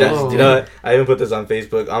 You know what? I even put this on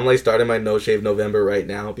Facebook. I'm like starting my no shave November right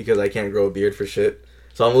now because I can't grow a beard for shit.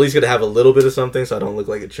 So I'm at least going to have a little bit of something so I don't look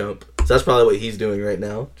like a chump. So that's probably what he's doing right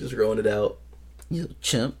now. Just growing it out. You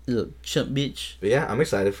little chump bitch. But yeah, I'm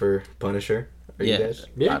excited for Punisher. Are you guys?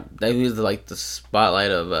 Yeah. That was like the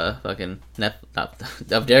spotlight of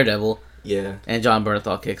of Daredevil. Yeah. And Jon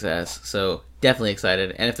Bernthal kicks ass. So definitely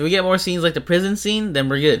excited. And if we get more scenes like the prison scene, then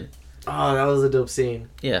we're good. Oh, that was a dope scene.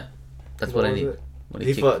 Yeah. That's what I need.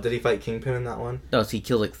 Did he fight Kingpin in that one? No, he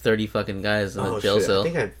killed like 30 fucking guys in the jail shit. cell. I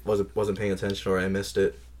think I wasn't paying attention or I missed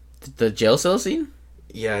it. The jail cell scene?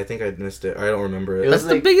 Yeah, I think I missed it. Or I don't remember it. That's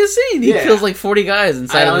the biggest scene. He kills like 40 guys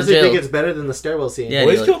inside of the jail. I honestly think it's better than the stairwell scene. Yeah,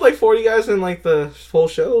 well, he's killed like 40 guys in like the whole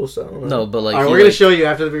show, so I don't know. No, but like... Alright, we're gonna show you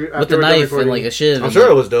after with the knife and like a shiv. I'm sure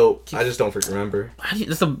it was dope. I just don't freaking remember.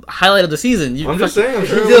 That's the highlight of the season. I'm just saying, I'm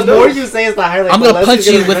sure it was The more dope. you say it's the highlight, I'm the gonna less punch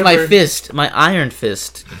you're you with remember. my fist. My Iron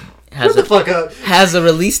Fist Shut the fuck up. has a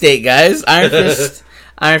release date, guys. Iron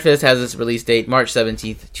Fist has its release date, March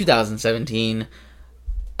 17th, 2017.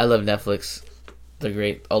 I love Netflix. They're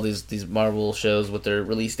great. All these Marvel shows with their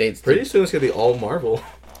release dates. Pretty soon it's gonna be all Marvel.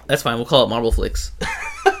 That's fine. We'll call it Marvel Flicks.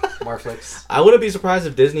 Marflix. I wouldn't be surprised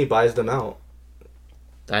if Disney buys them out.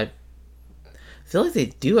 I feel like they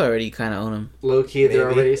do already kind of own them. Low key, they're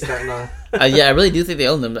Maybe. already starting to. Yeah, I really do think they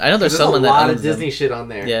own them. I know there's someone a that lot owns of Disney them. shit on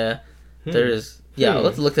there. Yeah, there is. Yeah,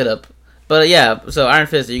 let's look that up. But yeah, so Iron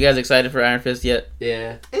Fist. Are you guys excited for Iron Fist yet?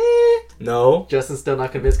 Yeah. No. Justin's still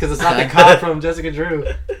not convinced because it's not the cop from Jessica Drew.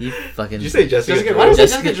 You fucking. Did you say Jessica? Why did you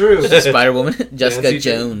say Jessica Drew? Spider Woman, Jessica Nancy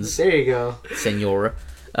Jones, There you go. Senora.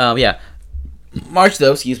 Yeah, March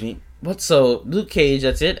though. Excuse me. What? So Luke Cage.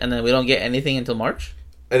 That's it, and then we don't get anything until March.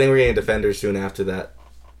 I think we're getting Defenders soon after that.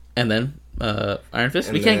 And then Iron Fist.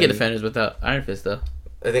 And We can't get then- Defenders without Iron Fist though.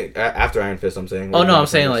 I think after Iron Fist, I'm saying. Oh no, I'm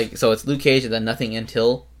saying like so it's Luke Cage and then nothing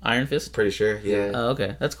until Iron Fist. Pretty sure, yeah. Oh,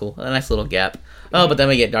 okay, that's cool. A nice little gap. Oh, but then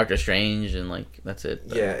we get Doctor Strange and like that's it.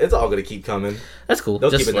 But Yeah, it's all gonna keep coming. that's cool.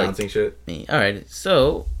 They'll Just keep like announcing shit. me. All right.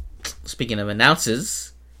 So, speaking of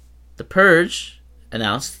announces, The Purge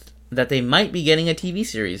announced that they might be getting a TV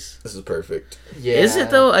series. This is perfect. Yeah. Is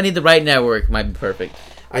it though? I need the right network. Might be perfect.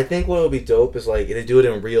 I think what would be dope is like they do it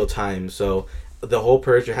in real time. So the whole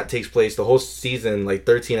Purge takes place, the whole season, like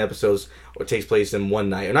 13 episodes, or takes place in one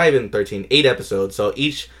night, or not even 13, 8 episodes. So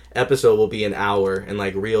each episode will be an hour in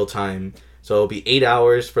like real time. So it'll be 8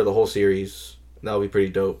 hours for the whole series. That'll be pretty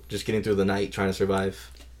dope. Just getting through the night trying to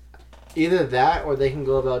survive. Either that, or they can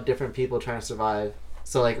go about different people trying to survive.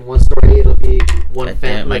 So like one story, it'll be one God damn it,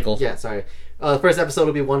 family. Michael. Yeah, sorry. The first episode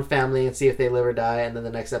will be one family and see if they live or die, and then the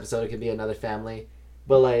next episode it could be another family.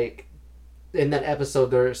 But like in that episode,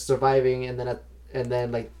 they're surviving, and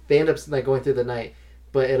then like they end up like going through the night.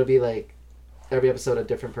 But it'll be like every episode a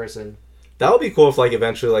different person. That would be cool if like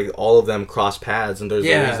eventually like all of them cross paths and there's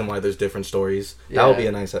Yeah. a reason why there's different stories. That Yeah. would be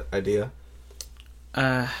a nice idea.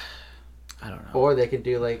 I don't know. Or they could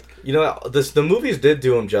do like You know, the movies did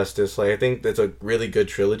do him justice. Like I think that's a really good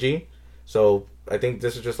trilogy. So I think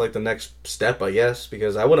this is just like the next step, I guess,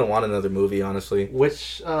 because I wouldn't want another movie, honestly.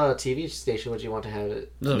 which TV station would you want to have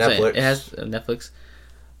it? That's what I'm saying. Netflix. It has Netflix,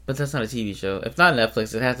 but that's not a TV show. If not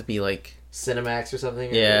Netflix, it has to be like Cinemax or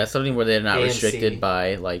something? yeah, something where they're not AMC. restricted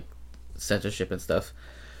by like censorship and stuff.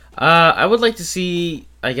 I would like to see,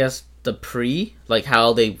 I guess, the like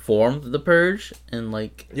how they formed the Purge and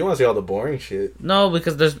like You want to see all the boring shit. no,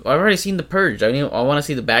 because I've already seen the Purge. I want to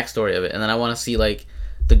see the backstory of it, and then I want to see like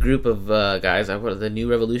the group of guys. What are the New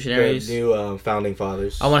Revolutionaries? The new founding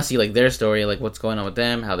fathers. I want to see like their story, like what's going on with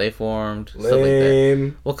them, how they formed, stuff like that.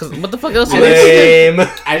 Lame. Well, because what the fuck else? Lame.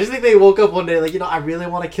 I just think they woke up one day like, I really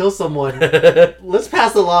want to kill someone. Let's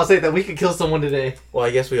pass a law saying that we can kill someone today. Well,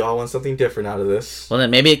 I guess we all want something different out of this. Well, then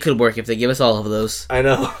maybe it could work if they give us all of those. I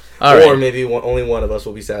know. All or right. maybe only one of us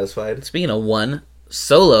will be satisfied. Speaking of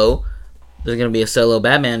Solo, there's gonna be a solo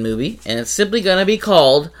Batman movie, and it's simply gonna be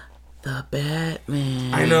called The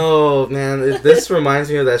Batman. I know, man. This reminds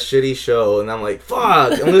me of that shitty show, and I'm like,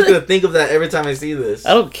 fuck. I'm just gonna think of that every time I see this.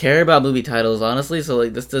 I don't care about movie titles, honestly. So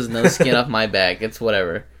like, this does no skin off my back. It's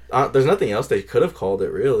whatever. There's nothing else they could have called it,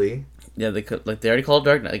 really. Yeah, they could. Like, they already called it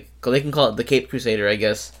Dark Knight. Like, they can call it the Caped Crusader, I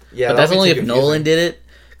guess. Yeah, but that's only if Nolan did it,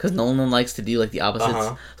 because Nolan likes to do like the opposites.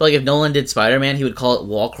 So like, if Nolan did Spider-Man, he would call it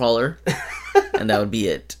Wall Crawler, and that would be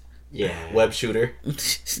it. Yeah. Web shooter.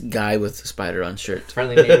 Guy with spider on shirt.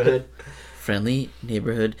 Friendly neighborhood. Friendly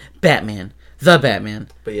neighborhood. Batman. The Batman.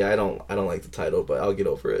 But yeah, I don't like the title, but I'll get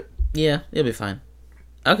over it. Yeah, you'll be fine.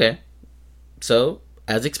 Okay. So,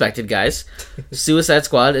 as expected, guys, Suicide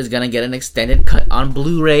Squad is going to get an extended cut on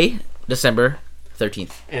Blu-ray December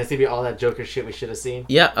 13th. And it's going to be all that Joker shit we should have seen.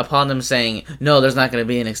 Yeah, upon them saying, no, there's not going to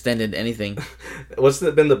be an extended anything. What's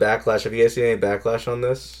been the backlash? Have you guys seen any backlash on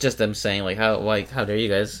this? Just them saying, how dare you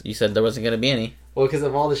guys? You said there wasn't going to be any. Well, because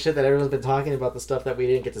of all the shit that everyone's been talking about, the stuff that we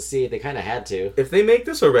didn't get to see, they kind of had to. If they make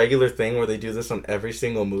this a regular thing where they do this on every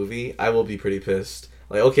single movie, I will be pretty pissed.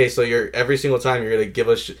 Like, okay, so every single time you're gonna give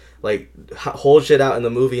us hold shit out in the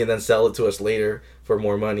movie and then sell it to us later for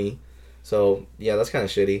more money. So yeah, that's kind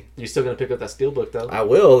of shitty. You're still gonna pick up that steelbook though. I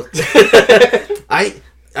will.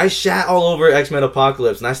 I shat all over X-Men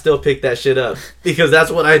Apocalypse and I still pick that shit up because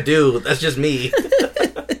that's what I do. That's just me.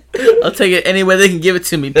 I'll take it any way they can give it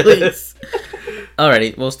to me, please.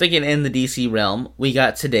 Alrighty, well, sticking in the DC realm, we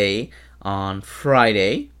got today, on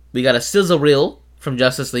Friday, we got a sizzle reel from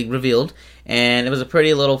Justice League revealed, and it was a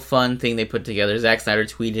pretty little fun thing they put together. Zack Snyder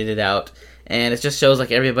tweeted it out, and it just shows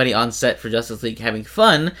like everybody on set for Justice League having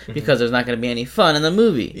fun because there's not going to be any fun in the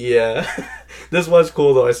movie. Yeah. This was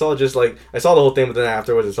cool though. I saw the whole thing, but then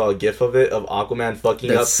afterwards I saw a gif of it of Aquaman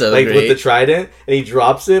fucking up great. With the trident, and he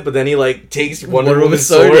drops it, but then he takes Wonder Woman's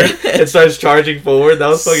sword and starts charging forward. That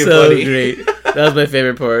was fucking funny. Great. That was my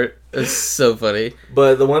favorite part. It's so funny.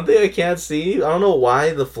 But the one thing I can't see, I don't know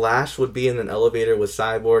why the Flash would be in an elevator with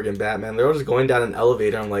Cyborg and Batman. They're all just going down an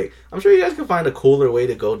elevator. I'm sure you guys can find a cooler way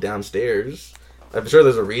to go downstairs. I'm sure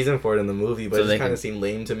there's a reason for it in the movie, but it just kind of seemed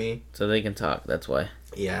lame to me. So they can talk, that's why.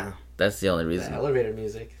 Yeah. That's the only reason. The elevator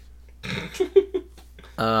music.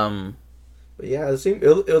 But yeah, it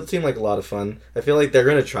seemed like a lot of fun. I feel like they're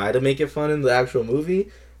going to try to make it fun in the actual movie,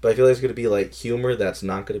 but I feel like it's going to be like humor that's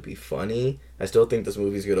not going to be funny. I still think this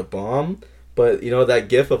movie's going to bomb, but that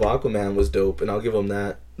gif of Aquaman was dope, and I'll give them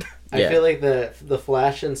that. I feel like the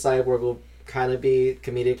Flash and Cyborg will kind of be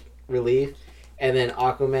comedic relief, and then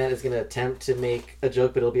Aquaman is going to attempt to make a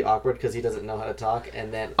joke, but it'll be awkward because he doesn't know how to talk,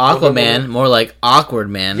 and then Aquaman, more like Awkward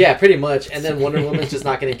Man. Yeah, pretty much, and then Wonder Woman's just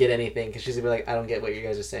not going to get anything because she's going to be like, I don't get what you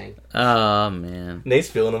guys are saying. Oh, man. Nate's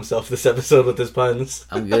feeling himself this episode with his puns.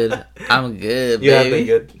 I'm good. Baby. You have been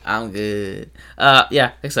good. I'm good.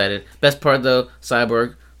 Yeah, excited. Best part, though,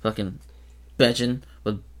 Cyborg fucking benching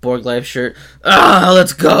with Borg Life shirt.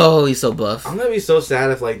 Let's go! He's so buff. I'm gonna be so sad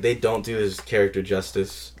if they don't do his character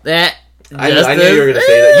justice. I knew you were gonna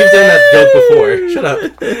say that. You've done that joke before. Shut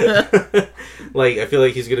up. I feel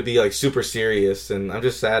like he's gonna be super serious, and I'm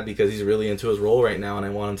just sad because he's really into his role right now, and I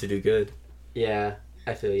want him to do good. Yeah,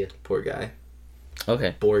 I feel you. Poor guy.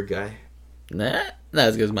 Okay. Borg guy. Not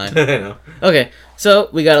as good as mine. I know. Okay, so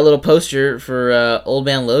we got a little poster for Old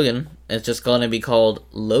Man Logan. It's just going to be called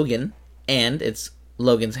Logan, and it's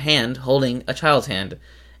Logan's hand holding a child's hand.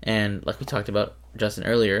 And like we talked about Justin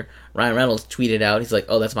earlier, Ryan Reynolds tweeted out, he's like,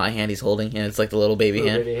 oh, that's my hand he's holding, and it's like the little baby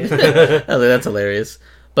hand. I was like, that's hilarious.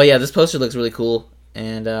 But yeah, this poster looks really cool,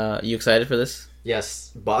 and you excited for this?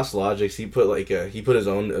 Yes. Boss Logics, he put his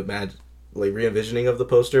own re-envisioning of the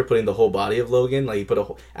poster, putting the whole body of Logan, he put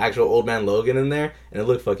a actual Old Man Logan in there, and it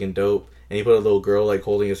looked fucking dope. And he put a little girl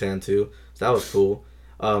holding his hand too, so that was cool.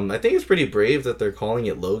 I think it's pretty brave that they're calling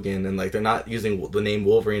it Logan, and they're not using the name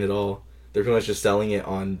Wolverine at all. They're pretty much just selling it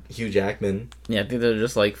on Hugh Jackman. Yeah, I think they're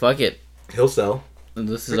just fuck it. He'll sell.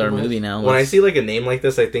 This is our movie now. When I see a name like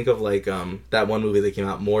this, I think of that one movie that came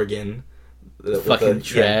out, Morgan. Fucking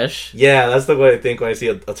trash. Yeah, that's the way I think when I see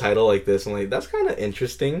a title like this. I'm like, that's kind of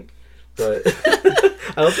interesting. But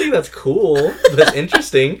I don't think that's cool. That's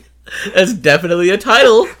interesting. That's definitely a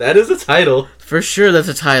title. That is a title. For sure that's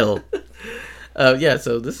a title. Yeah,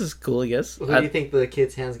 so this is cool, I guess. Who do you think the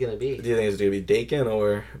kid's hand's going to be? Do you think it's going to be Dakin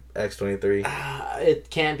or X-23? It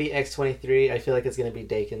can't be X-23. I feel like it's going to be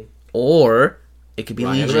Dakin. Or it could be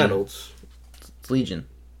Ryan Legion. Reynolds. It's Legion.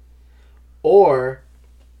 Or...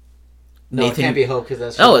 No, Nathan... it can't be Hope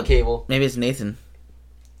because that's Cable. Maybe it's Nathan.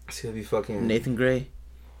 It's going to be fucking... Nathan Grey.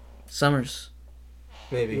 Summers.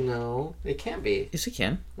 Maybe. No, it can't be. Yes, it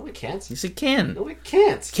can. No, it can't. Yes, it can. No, it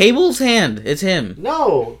can't. Cable's hand. It's him.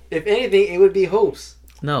 No. If anything, it would be Hope's.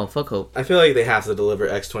 No, fuck Hope. I feel like they have to deliver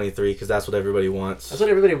X-23 because that's what everybody wants. That's what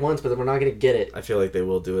everybody wants, but we're not gonna get it. I feel like they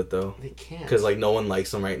will do it though. They can't. Because like no one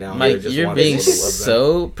likes them right now. Mike, you're being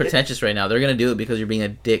so pretentious right now. They're gonna do it because you're being a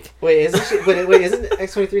dick. Wait, isn't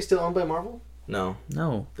X-23 still owned by Marvel? No.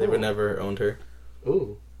 They were never owned her.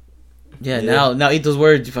 Ooh. Yeah, now eat those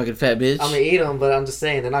words, you fucking fat bitch. I'm gonna eat them, but I'm just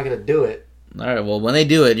saying they're not gonna do it. All right, well, when they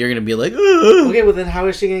do it, you're gonna be like, ugh. Okay, well then how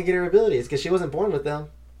is she gonna get her abilities? Because she wasn't born with them.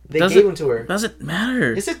 They gave them to her. Doesn't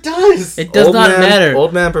matter. Yes, it does. It does not matter.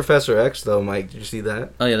 Old man Professor X, though, Mike. Did you see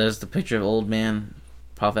that? Oh yeah, there's the picture of old man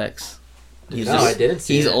Prof X. I didn't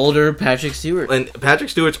see He's it. older Patrick Stewart. And Patrick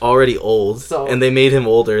Stewart's already old, and they made him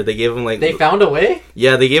older. They gave him like... They found a way?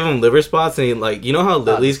 Yeah, they gave him liver spots, and he like... You know how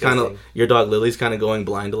Lily's kind of... Your dog Lily's kind of going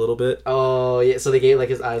blind a little bit? Oh, yeah, so they gave like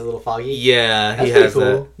his eyes a little foggy? Yeah, That's he has cool.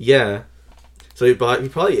 that. Yeah. So he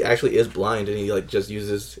probably actually is blind, and he like just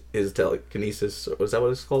uses his telekinesis. Or is that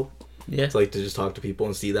what it's called? Yeah. To like to just talk to people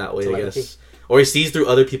and see that way, Telepathy. I guess. Or he sees through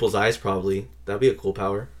other people's eyes, probably. That'd be a cool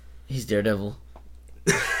power. He's Daredevil.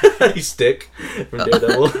 He's Stick from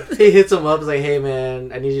Daredevil. He hits him up, he's like, hey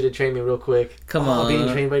man, I need you to train me real quick. Come on. I'm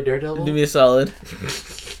being trained by Daredevil? Do me a solid.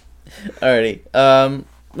 Alrighty.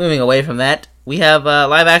 Moving away from that, we have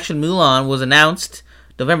live action Mulan was announced.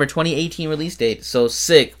 November 2018 release date. So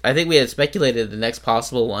sick. I think we had speculated the next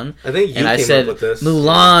possible one. I think you and I came said up with this.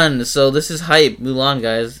 Mulan. Yeah. So this is hype. Mulan,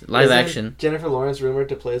 guys. Live action. Jennifer Lawrence rumored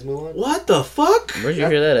to play as Mulan? What the fuck? Where'd you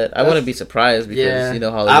hear that at? I wouldn't be surprised because you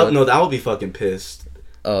know Hollywood. No, that would be fucking pissed.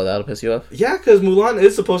 Oh, that'll piss you off? Yeah, because Mulan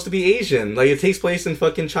is supposed to be Asian. Like, it takes place in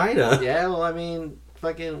fucking China. Yeah, well, I mean,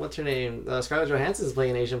 fucking, what's her name? Scarlett Johansson's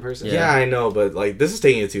playing an Asian person. Yeah, I know, but, like, this is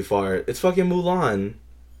taking it too far. It's fucking Mulan.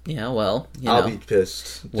 Yeah, well, I'll be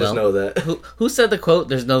pissed. Just know that. Who said the quote,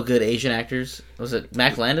 there's no good Asian actors? Was it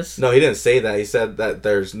Mac Landis? No, he didn't say that. He said that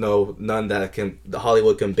there's none that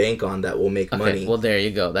Hollywood can bank on that will make money. Well, there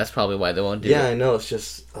you go. That's probably why they won't do it. Yeah, I know. It's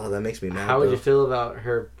just, that makes me mad. How would you feel about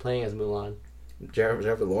her playing as Mulan?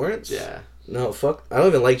 Jennifer Lawrence? Yeah. No, fuck. I don't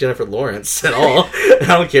even like Jennifer Lawrence at all. I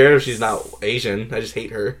don't care if she's not Asian. I just hate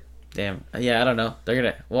her. Damn. Yeah, I don't know. They're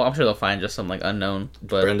gonna... Well, I'm sure they'll find just some, like, unknown,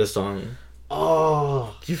 but... Brenda Song.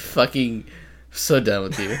 Oh. You fucking... So done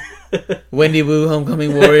with you. Wendy Wu,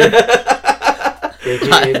 Homecoming Warrior.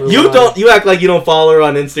 You act like you don't follow her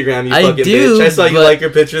on Instagram, you fucking bitch. I saw you like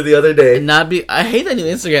her picture the other day. I hate that new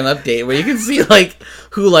Instagram update where you can see like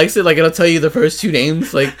who likes it. Like it'll tell you the first two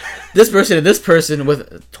names, like this person and this person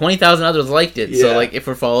with 20,000 others liked it. Yeah. So like if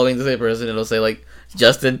we're following the same person, it'll say like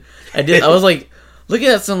Justin. I was like looking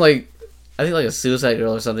at some like I think like a Suicide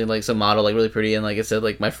Girl or something, like some model like really pretty, and like it said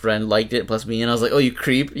like my friend liked it plus me, and I was like, oh, you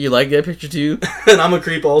creep, you like that picture too? And I'm a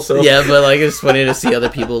creep also. Yeah, but like it's funny to see other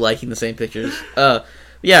people liking the same pictures.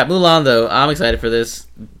 Yeah, Mulan though, I'm excited for this.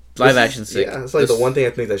 Live action sick. Yeah, it's like the one thing I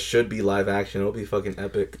think that should be live action. It'll be fucking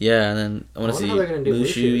epic. Yeah, and then I want to see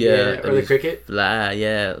Mushu, yeah, or the cricket.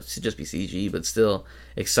 Yeah, it should just be CG, but still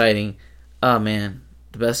exciting. Oh man,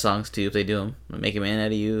 the best songs too if they do them. Make a Man Out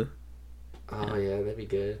of You. Oh yeah, that'd be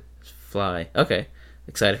good. Fly. Okay,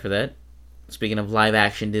 excited for that. Speaking of live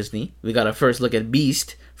action Disney, we got a first look at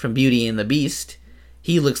Beast from Beauty and the Beast.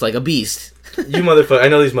 He looks like a beast. You motherfucker! I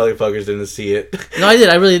know these motherfuckers didn't see it. No, I did.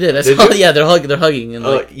 I really did. Yeah, they're hugging. And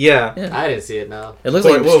like, yeah. I didn't see it. No. It looks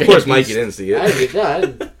like. Well, of course, Mikey didn't see it. I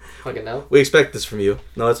didn't fucking know. We expect this from you.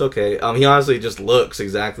 No, it's okay. He honestly just looks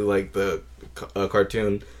exactly like the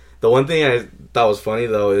cartoon. The one thing I thought was funny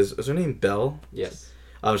though is her name Belle? Yes.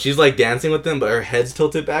 She's like dancing with him, but her head's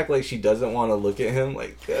tilted back, like she doesn't want to look at him.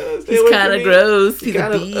 Like he's kind of gross. He's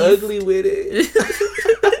kind of ugly with it.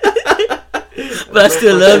 But I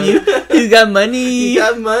still love you. He's got money. He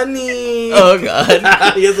got money. Oh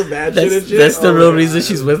god. He has a bad shit. That's the real reason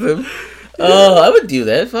she's with him. Oh, I would do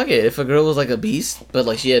that. Fuck it. If a girl was like a beast, but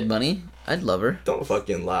like she had money, I'd love her. Don't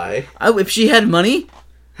fucking lie. If she had money.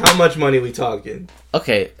 How much money we talking?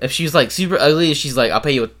 Okay, if she's like super ugly, and she's like, I'll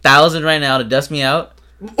pay you 1,000 right now to dust me out.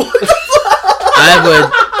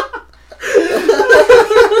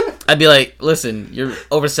 I'd be like, listen, you're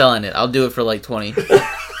overselling it. I'll do it for like 20.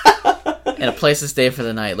 And a place to stay for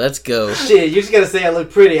the night. Let's go. Shit, you just gotta say I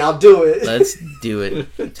look pretty. I'll do it. Let's do it.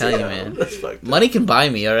 I'm telling you, man. Money can buy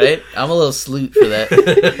me, alright? I'm a little sleut for that.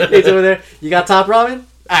 It's over there. You got top ramen?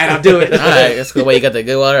 Alright, I'll do it. Alright, let's go. Wait, you got the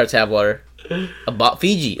good water or tap water?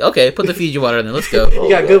 Fiji. Okay, put the Fiji water in there. Let's go. You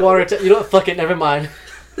got good water. You know what? Fuck it. Never mind.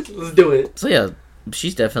 Let's do it. So yeah,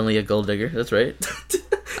 she's definitely a gold digger. That's right.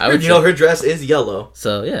 Her dress is yellow.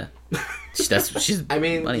 So yeah, she's. I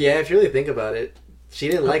mean, money. yeah. If you really think about it, she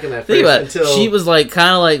didn't like him at think first until she was like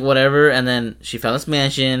kind of like whatever, and then she found this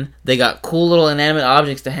mansion. They got cool little inanimate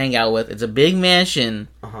objects to hang out with. It's a big mansion.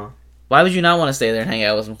 Why would you not want to stay there and hang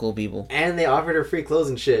out with some cool people? And they offered her free clothes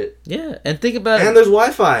and shit. Yeah, and think about it. And there's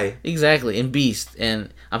Wi-Fi. Exactly, and Beast,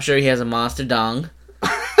 and I'm sure he has a monster dong.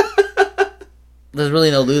 There's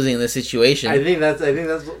really no losing in this situation. I think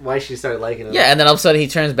that's why she started liking him. Yeah, and then all of a sudden he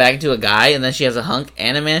turns back into a guy, and then she has a hunk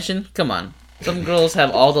and a mansion. Come on, some girls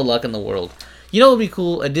have all the luck in the world. You know what would be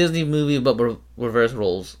cool? A Disney movie, but reverse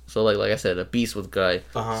roles. So like I said, a Beast with guy.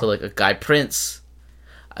 So like a guy prince.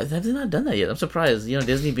 Have they not done that yet? I'm surprised. You know,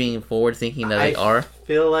 Disney being forward thinking that they are.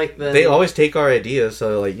 Feel like they always take our ideas.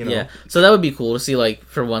 So like Yeah, so that would be cool to see. Like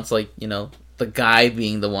for once, like the guy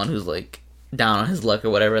being the one who's like down on his luck or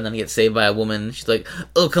whatever, and then he gets saved by a woman. She's like,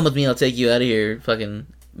 "Oh, come with me, I'll take you out of here. Fucking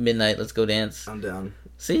midnight, let's go dance." I'm down.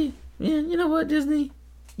 See, man, you know what, Disney,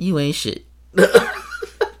 you ain't shit.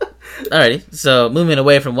 Alrighty, so moving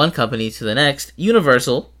away from one company to the next,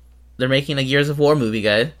 Universal, they're making a Gears of War movie,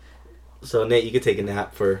 guy. So Nate, you could take a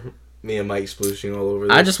nap for me and Mike splooshing all over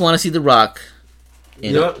this. I just want to see The Rock.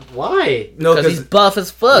 You know why? No, because he's buff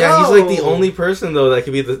as fuck. Yeah, he's like the only person though that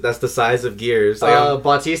could be that's the size of Gears. Like,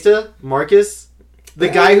 Bautista, Marcus, the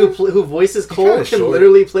guy who voices Cole can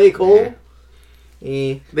literally play Cole.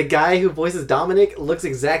 Yeah. The guy who voices Dominic looks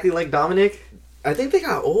exactly like Dominic. I think they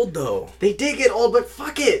got old though. They did get old, but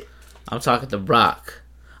fuck it. I'm talking The Rock.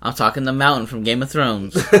 I'm talking the Mountain from Game of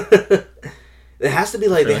Thrones. It has to be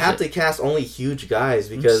like they have to cast only huge guys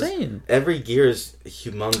because every gear is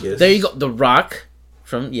humongous. There you go. The Rock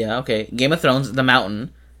from Game of Thrones, the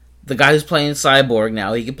Mountain. The guy who's playing Cyborg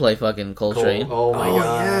now, he can play fucking Coltrane. Oh my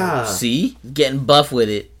god. Yeah. See? Getting buff with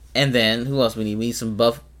it. And then who else we need? We need some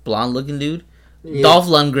buff blonde looking dude. Yeah. Dolph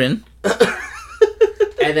Lundgren.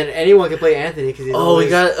 And then anyone can play Anthony because he's we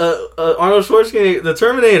got Arnold Schwarzenegger, the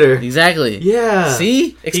Terminator. Exactly. Yeah.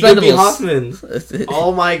 See? Expendables. He could be Hoffman.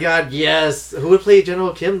 Oh my god, yes. Who would play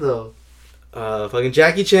General Kim though? Fucking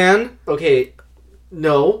Jackie Chan. Okay,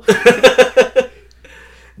 no.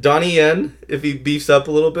 Donnie Yen, if he beefs up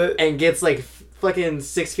a little bit and gets like fucking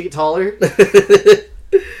 6 feet taller.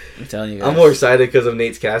 I'm telling you guys. I'm more excited because of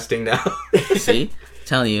Nate's casting now. See?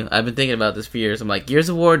 Telling you, I've been thinking about this for years. I'm like, Gears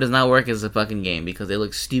of War does not work as a fucking game because they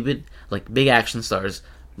look stupid, like big action stars.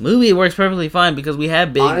 Movie works perfectly fine because we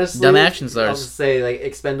have big, dumb action stars. I'll just say, like,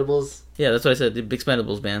 Expendables. Yeah, that's what I said. The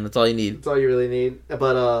Expendables, man. That's all you need. That's all you really need.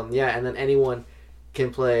 But, yeah, and then anyone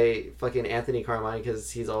can play fucking Anthony Carmine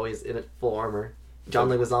because he's always in full armor. John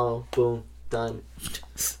Leguizamo, boom, done.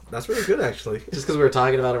 That's really good, actually. Just because we were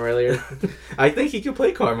talking about him earlier. I think he could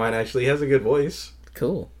play Carmine, actually. He has a good voice.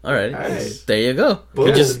 Cool. All right. There you go. Boom.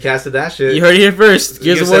 We just casted that shit. You heard it here first.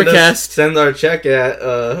 Gears of War cast. Send our check at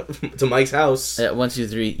to Mike's house at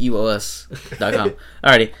 123uos.com.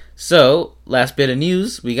 Alrighty. So last bit of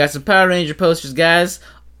news. We got some Power Ranger posters, guys.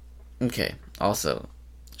 Okay. Also,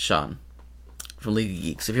 Sean from League of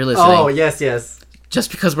Geeks, if you're listening. Oh yes. Just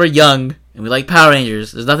because we're young and we like Power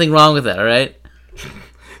Rangers, there's nothing wrong with that. All right.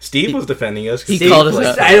 Steve was defending us. He called us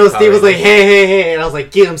out. I know Steve was like, hey, and I was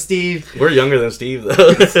like, get him, Steve. We're younger than Steve,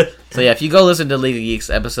 though. So yeah, if you go listen to League of Geeks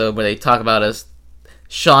episode where they talk about us,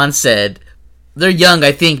 Sean said, they're young,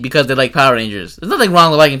 I think, because they like Power Rangers. There's nothing wrong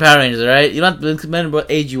with liking Power Rangers, alright? You don't have to remember what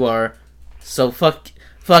age you are, so fuck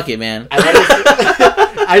it, man.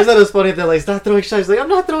 I just thought it was funny that they're like, stop throwing shots. He's like, I'm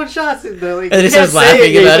not throwing shots. And they're like, and he starts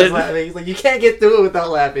laughing about it. Laughing. He's like, you can't get through it without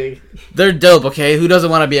laughing. They're dope, okay? Who doesn't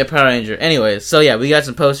want to be a Power Ranger? Anyways, so yeah, we got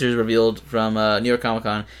some posters revealed from New York Comic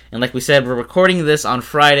Con. And like we said, we're recording this on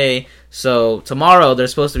Friday. So tomorrow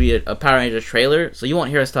there's supposed to be a Power Rangers trailer. So you won't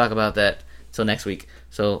hear us talk about that till next week.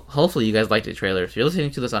 So hopefully you guys liked the trailer. If you're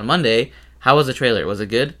listening to this on Monday, how was the trailer? Was it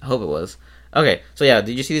good? I hope it was. Okay, so yeah,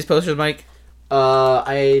 did you see these posters, Mike?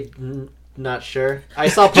 Not sure. I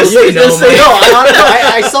saw posters.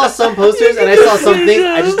 I saw some posters and I saw some things.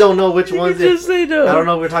 I just don't know which ones. Just say no. I don't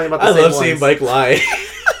know if we're talking about the same ones. I love seeing Mike lie.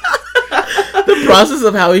 The process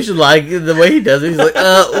of how he should lie, the way he does it, he's like,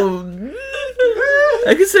 I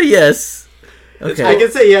can say yes. Okay. I can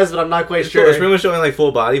say yes, but I'm not quite sure. It's pretty much showing like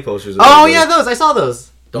full body posters. Oh yeah, those. I saw those.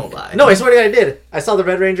 Don't lie. No, I swear to God, I did. I saw the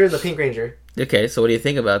Red Ranger and the Pink Ranger. Okay, so what do you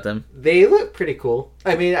think about them? They look pretty cool.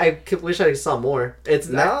 I mean, wish I saw more.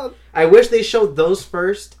 I wish they showed those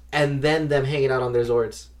first and then them hanging out on their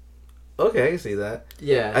Zords. Okay, I can see that.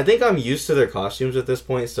 Yeah. I think I'm used to their costumes at this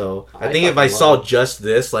point, so I think if I saw just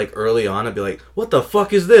this like early on, I'd be like, what the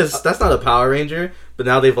fuck is this? That's not a Power Ranger. But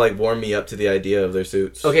now they've like warmed me up to the idea of their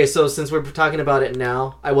suits. Okay, so since we're talking about it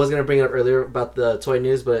now, I was going to bring it up earlier about the toy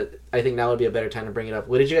news, but I think now would be a better time to bring it up.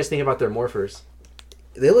 What did you guys think about their morphers?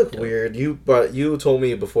 They look weird. You told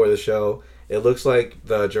me before the show, it looks like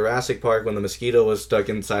the Jurassic Park when the mosquito was stuck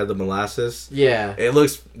inside the molasses. Yeah. It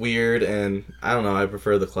looks weird, and I don't know, I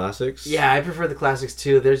prefer the classics. Yeah, I prefer the classics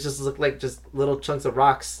too. There's just look like just little chunks of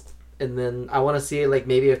rocks and then I want to see like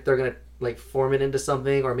maybe if they're gonna like form it into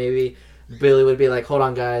something, or maybe Billy would be like, hold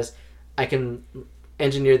on guys, I can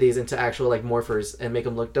engineer these into actual like morphers and make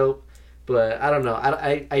them look dope. But I don't know.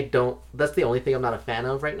 I don't. That's the only thing I'm not a fan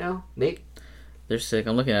of right now. Nate? They're sick.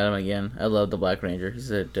 I'm looking at them again. I love the Black Ranger. He's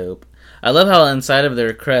so dope. I love how inside of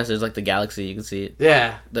their crest there's like the galaxy. You can see it.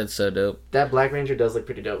 Yeah. That's so dope. That Black Ranger does look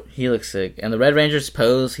pretty dope. He looks sick. And the Red Ranger's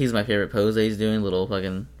pose, he's my favorite pose that he's doing. Little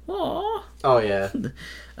fucking... Aww. Oh, yeah.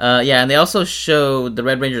 Yeah, and they also showed the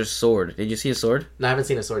Red Ranger's sword. Did you see his sword? No, I haven't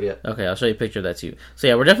seen a sword yet. Okay, I'll show you a picture of that too. So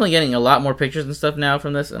yeah, we're definitely getting a lot more pictures and stuff now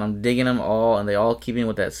from this, and I'm digging them all, and they all keeping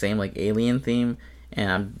with that same like alien theme,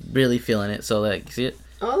 and I'm really feeling it. So like, see it?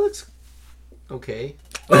 Oh, it looks okay.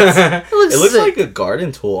 It looks like a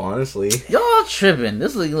garden tool, honestly. Y'all tripping.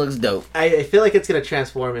 This looks dope. I feel like it's gonna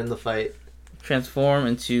transform in the fight. Transform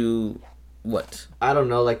into what? I don't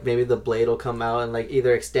know, like maybe the blade will come out and like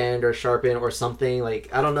either extend or sharpen or something. Like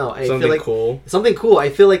I don't know. I something feel like cool. Something cool. I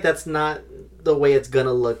feel like that's not the way it's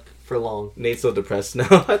gonna look for long. Nate's so depressed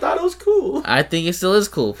now. I thought it was cool. I think it still is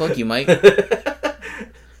cool. Fuck you, Mike.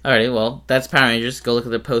 Alrighty, well, that's Power Rangers. Go look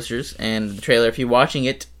at the posters and the trailer. If you're watching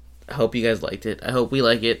it, I hope you guys liked it. I hope we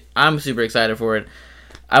like it. I'm super excited for it.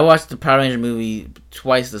 I watched the Power Ranger movie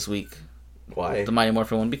twice this week. Why? The Mighty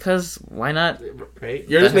Morphin one. Because why not? Right?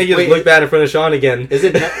 You're just making us look bad in front of Sean again. Is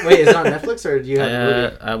it? Wait, is it on Netflix or do you have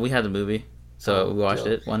the movie? We had the movie, so we watched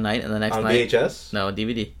it one night, and the next on night VHS. No,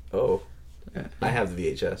 DVD. Oh, I have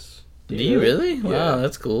the VHS. Do you really? Yeah. Wow,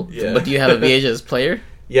 that's cool. Yeah. But do you have a VHS player?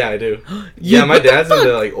 Yeah, I do. Yeah, my dad's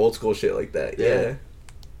into like old school shit like that. Yeah.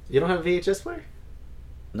 You don't have a VHS player?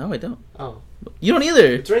 No, I don't. Oh, You don't either.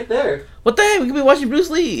 it's right there. What the heck? We could be watching Bruce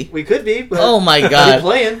Lee. We could be. But Oh my we're god.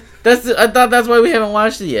 playing. I thought that's why we haven't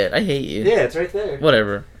watched it yet. I hate you. Yeah, it's right there.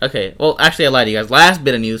 Whatever. Okay. Well, actually, I lied to you guys. Last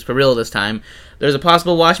bit of news, for real this time. There's a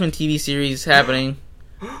possible Watchmen TV series happening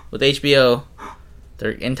with HBO.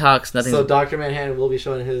 They're in talks. Nothing. So Dr. Manhattan will be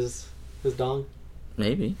showing his dong.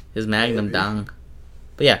 Maybe his Magnum dong.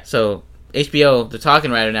 But yeah, so HBO, they're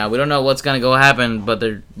talking right now. We don't know what's gonna go happen, but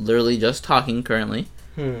they're literally just talking currently.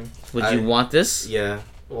 Would you want this? Yeah.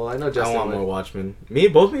 Well, I know Justin I want would. more Watchmen.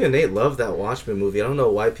 Both me and Nate love that Watchmen movie. I don't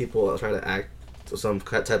know why people try to act some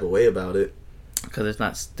type of way about it. Because it's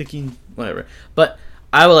not sticking. Whatever. But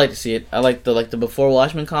I would like to see it. I like the before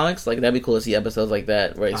Watchmen comics. Like that'd be cool to see episodes like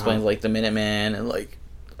that where it explains like the Minuteman and like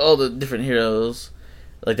all the different heroes.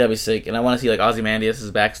 Like that'd be sick. And I want to see like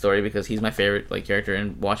Ozymandias' backstory because he's my favorite like character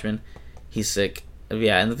in Watchmen. He's sick.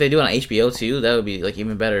 Yeah, and if they do it on HBO too, that would be like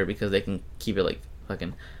even better because they can keep it like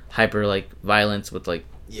fucking hyper like violence with like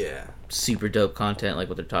super dope content like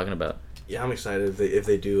what they're talking about. Yeah, I'm excited if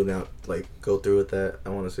they do now like go through with that. I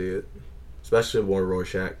want to see it, especially more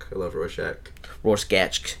Rorschach. I love Rorschach.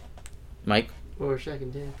 Rorschach. Mike, Rorschach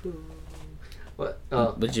and Deadpool. What?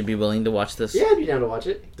 would you be willing to watch this? Yeah, I'd be down to watch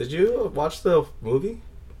it. Did you watch the movie?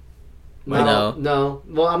 No.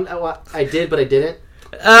 Well, I did, but I didn't.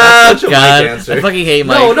 Oh such a god, Mike answer. I fucking hate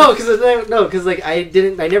Mike. No, because like I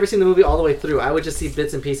never seen the movie all the way through. I would just see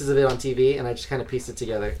bits and pieces of it on TV, and I just kind of pieced it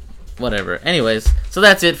together. Whatever. Anyways, so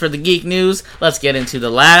that's it for the geek news. Let's get into the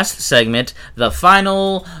last segment, the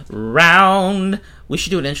final round. We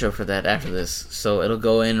should do an intro for that after this, so it'll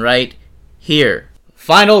go in right here.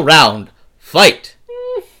 Final round, fight.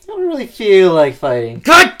 I don't really feel like fighting.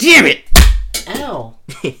 God damn it! Ow.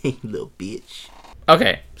 Little bitch.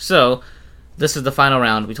 Okay, so this is the final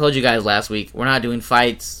round. We told you guys last week we're not doing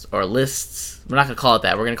fights or lists. We're not going to call it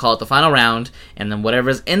that. We're going to call it the final round, and then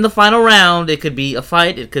whatever's in the final round, it could be a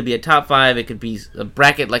fight, it could be a top 5, it could be a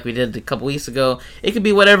bracket like we did a couple weeks ago. It could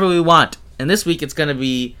be whatever we want. And this week it's going to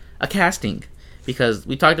be a casting, because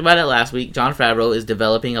we talked about it last week. Jon Favreau is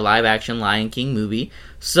developing a live-action Lion King movie,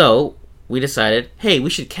 so we decided, hey,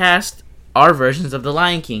 we should cast our versions of the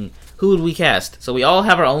Lion King. Who would we cast? So we all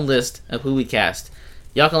have our own list of who we cast.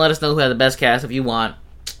 Y'all can let us know who had the best cast if you want.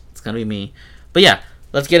 It's gonna be me. But yeah,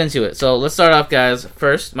 let's get into it. So let's start off, guys.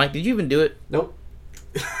 First, Mike, did you even do it? Nope.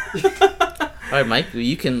 Alright, Mike,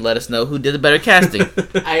 you can let us know who did the better casting.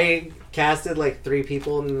 I casted like 3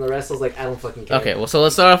 people, and the rest was like, I don't fucking care. Okay, well, so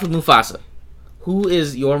let's start off with Mufasa. Who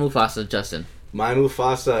is your Mufasa, Justin? My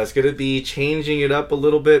Mufasa is going to be changing it up a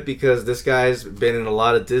little bit because this guy's been in a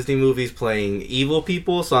lot of Disney movies playing evil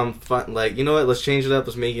people. So I'm like, you know what? Let's change it up.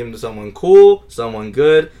 Let's make him someone cool, someone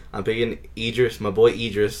good. I'm picking Idris, my boy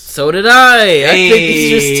Idris. So did I. Hey, I picked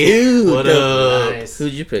Idris too. What up? Nice.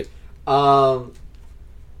 Who'd you pick? Blank.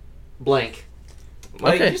 Mike,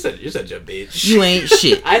 Okay. you're such a bitch. You ain't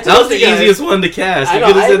shit. I That was the easiest one to cast. You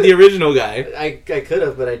could have said the original guy. I could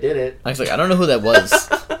have, but I didn't. I was like, I don't know who that was.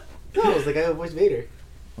 No, it was the guy who voiced Vader.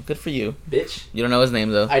 Well, good for you. Bitch. You don't know his name,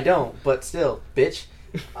 though. I don't, but still, bitch.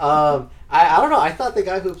 I don't know. I thought the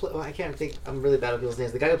guy who played... Well, I can't think... I'm really bad with people's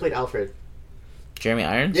names. The guy who played Alfred. Jeremy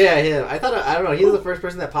Irons? Yeah, him. I don't know. He was the first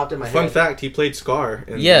person that popped in my head. Fun fact, he played Scar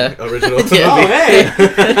in Yeah. the original Yeah. movie. Oh, hey!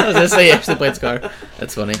 I was going to say he actually played Scar.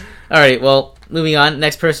 That's funny. Alright, well, moving on.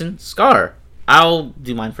 Next person, Scar. I'll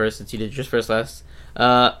do mine first since you did yours first last.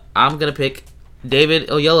 I'm going to pick David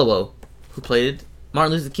Oyelowo, who played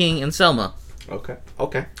Martin Luther King in Selma. Okay.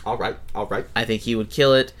 All right. I think he would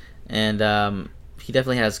kill it, and he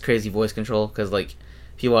definitely has crazy voice control, because, like,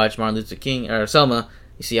 if you watch Martin Luther King, or Selma,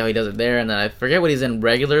 you see how he does it there, and then I forget what he's in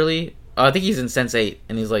regularly. Oh, I think he's in Sense8,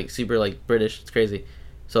 and he's, like, super, like, British. It's crazy.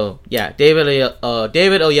 So, yeah, David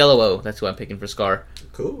Oyelowo, that's who I'm picking for Scar.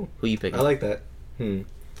 Cool. Who you picking? I like that.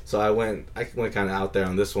 So I went kind of out there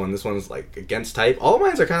on this one. This one's, like, against type. All of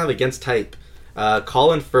mine are kind of against type.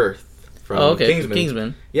 Colin Firth. From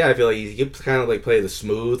Kingsman. Yeah, I feel like he could kind of like play the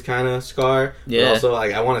smooth kind of Scar. Yeah. But also,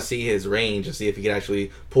 like, I want to see his range and see if he could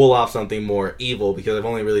actually pull off something more evil, because I've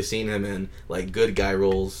only really seen him in like good guy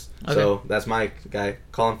roles. Okay. So that's my guy,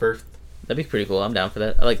 Colin Firth. That'd be pretty cool. I'm down for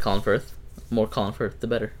that. I like Colin Firth. More Colin Firth, the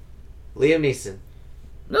better. Liam Neeson.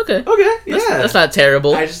 Okay. Yeah. That's not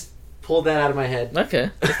terrible. I just pulled that out of my head.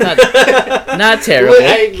 Okay. That's not terrible.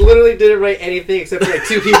 I literally didn't write anything except for like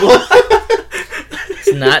 2 people.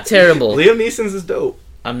 It's not terrible. Liam Neeson's is dope.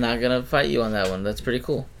 I'm not gonna fight you on that one. That's pretty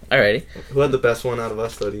cool. Alrighty. Who had the best one out of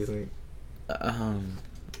us, though, do you think?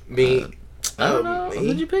 Me. I don't know. Me?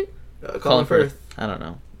 Who'd you pick? Colin Firth. I don't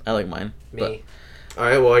know. I like mine. Me.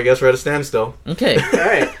 Alright, well, I guess we're at a standstill. Okay.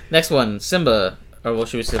 Alright. Next one, Simba. Or what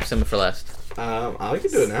should we say Simba for last? I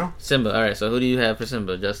can do it now. Simba. Alright, so who do you have for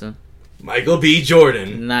Simba, Justin? Michael B.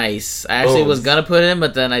 Jordan. Nice. I actually was gonna put him,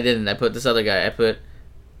 but then I didn't. I put this other guy. I put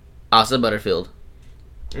Asa Butterfield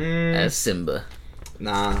as Simba.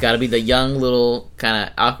 Nah. Gotta be the young, little, kind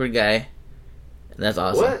of awkward guy. That's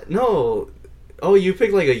awesome. What? No. Oh, you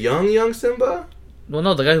picked like a young Simba? Well,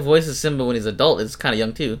 no, the guy who voices Simba when he's adult is kind of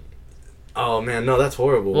young, too. Oh, man, no, that's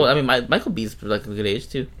horrible. Well, I mean, Michael B's like a good age,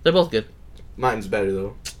 too. They're both good. Mine's better,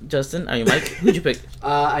 though. Justin, Mike, who'd you pick?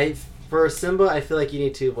 For Simba, I feel like you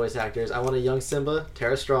need 2 voice actors. I want a young Simba,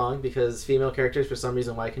 Tara Strong, because female characters, for some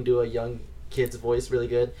reason, why can do a young kid's voice really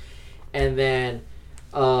good. And then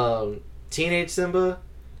teenage Simba,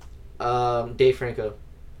 Dave Franco.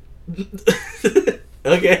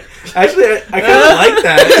 Okay. Actually, I kind of like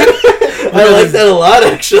that. I like that a lot,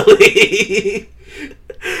 actually.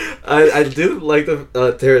 I do like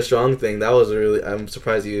the Tara Strong thing. That was I'm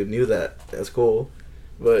surprised you knew that. That's cool.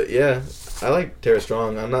 But yeah, I like Tara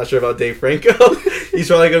Strong. I'm not sure about Dave Franco. He's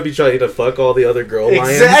probably going to be trying to fuck all the other girl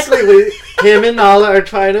lions. Exactly. Him and Nala are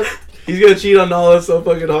trying to... He's going to cheat on Nala so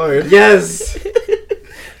fucking hard. Yes.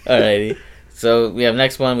 Alrighty. So we have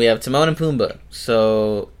next one. We have Timon and Pumbaa.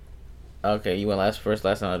 So, okay, you went first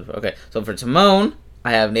last time. Okay, so for Timon,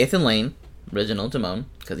 I have Nathan Lane, original Timon,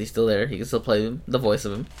 because he's still there. He can still play the voice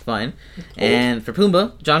of him. Fine. Cool. And for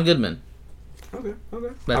Pumbaa, John Goodman. Okay.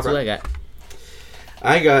 That's what I got.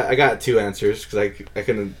 I got 2 answers because I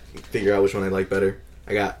couldn't figure out which one I like better.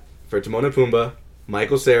 I got for Timon and Pumbaa,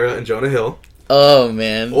 Michael Cera and Jonah Hill. Oh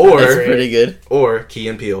man, that's pretty good. Or Key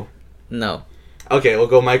and Peele. No. Okay, we'll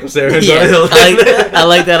go Michael Cera and Jonah Hill. I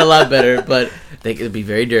like that a lot better, but I think it'd be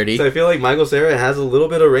very dirty. So I feel like Michael Cera has a little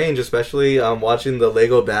bit of range, especially watching the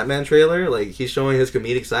Lego Batman trailer. Like, he's showing his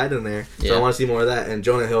comedic side in there. So I want to see more of that. And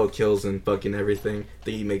Jonah Hill kills in fucking everything. I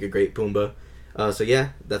think he'd make a great Pumbaa. So yeah,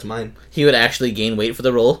 that's mine. He would actually gain weight for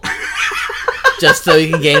the role. Just so he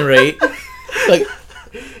can gain weight. Like,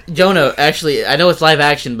 Jonah, actually, I know it's live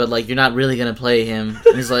action, but like, you're not really gonna play him.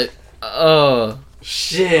 And he's like, oh.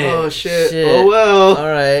 Shit. Oh, shit. Oh, well.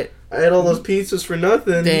 Alright. I had all those pizzas for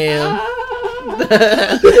nothing. Damn.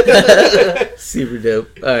 Super dope.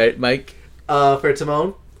 Alright, Mike. For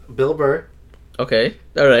Timon, Bill Burr. Okay.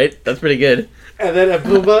 Alright. That's pretty good. And then at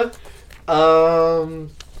Pumbaa,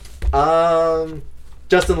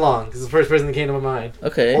 Justin Long, because it's the first person that came to my mind.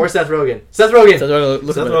 Okay. Or Seth Rogen. Seth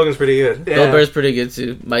Rogen's pretty good. Yeah. Bill Burr's pretty good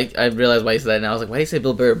too. Mike, I realized why you said that now. I was like, why do you say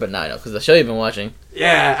Bill Burr? But no, I know, because the show you've been watching.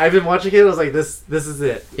 Yeah, I've been watching it. I was like, this is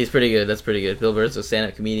it. He's pretty good. That's pretty good. Bill Burr's a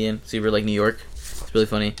stand-up comedian. Super like New York. It's really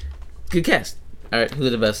funny. Good cast. Alright,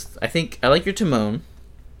 who's the best? I think I like your Timon,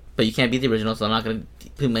 but you can't beat the original, so I'm not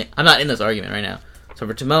in this argument right now. So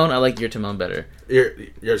for Timon, I like your Timon better.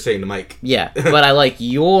 You're saying the Mike. Yeah, but I like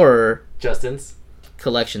your Justin's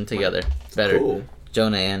collection together better. Cool.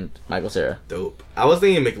 Jonah and Michael Cera. Dope. I was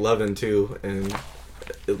thinking McLovin too, and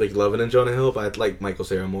McLovin and Jonah Hill, but I'd like Michael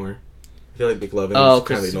Cera more. I feel like McLovin is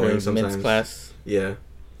kind of annoying sometimes. Class. Yeah.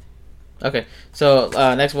 Okay, so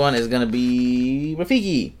next one is gonna be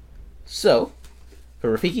Rafiki. So,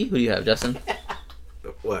 for Rafiki, who do you have, Justin?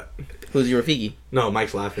 What? Who's your Rafiki? No,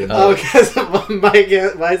 Mike's laughing. Oh, because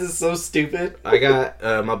why is this so stupid? I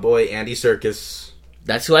got my boy Andy Serkis.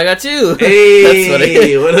 That's who I got too. Hey, That's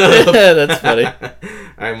funny. What up? That's funny. All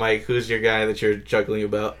right, Mike, who's your guy that you're chuckling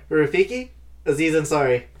about? Rafiki? Aziz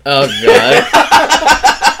Ansari. Oh god.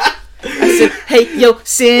 I said, hey yo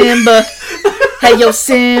Simba. Hey yo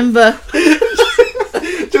Simba.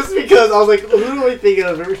 Just because I was like, who do I think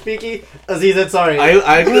of? Rafiki? Aziz Ansari.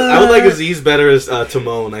 I would like Aziz better as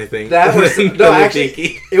Timon, I think. That was than no, actually,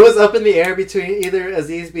 Rafiki. it was up in the air between either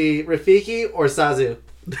Aziz be Rafiki or Sazu.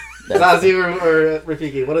 Sazu or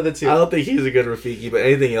Rafiki, one of the two. I don't think he's a good Rafiki, but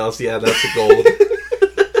anything else, yeah, that's a gold.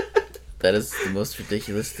 That is the most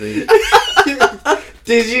ridiculous thing.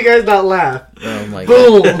 Did you guys not laugh? Oh my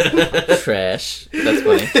Boom! god. Trash. That's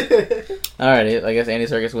funny. Alrighty, I guess Andy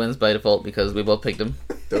Serkis wins by default because we both picked him.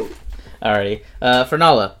 Dope. Alrighty. For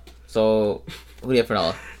Nala. So, who do you have for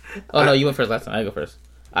Nala? Oh no, you went first last time. I go first.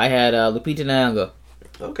 I had Lupita Nyong'o.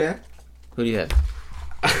 Okay. Who do you have?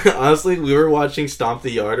 Honestly, we were watching Stomp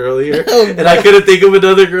the Yard earlier, Oh, and I couldn't think of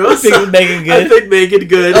another girl. I think Megan Good. I think Megan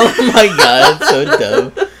Good. Oh my god, that's so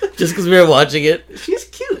dumb. Just because we were watching it. She's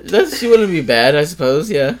cute. She wouldn't be bad, I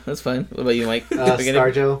suppose. Yeah, that's fine. What about you, Mike?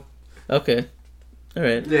 ScarJo. Okay.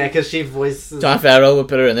 Alright. Yeah, because she voices... John Favreau would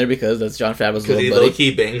put her in there because that's John Favreau's Because little he buddy.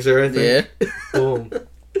 low-key bangs her, I think. Yeah. Boom.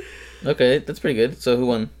 Okay, that's pretty good. So who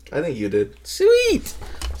won? I think you did. Sweet!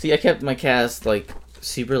 See, I kept my cast,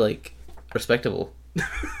 super, respectable.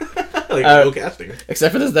 No casting.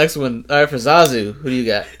 Except for this next one. Alright, for Zazu, who do you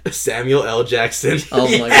got? Samuel L. Jackson. Oh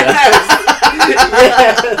my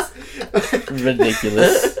Yes! god.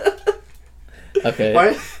 Ridiculous. Okay.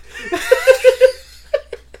 What?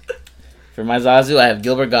 For my Zazu, I have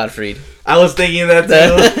Gilbert Gottfried. I was thinking that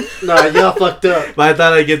too. Nah, y'all fucked up. But I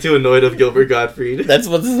thought I'd get too annoyed of Gilbert Gottfried. That's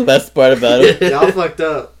what's the best part about him. Y'all fucked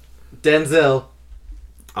up. Denzel.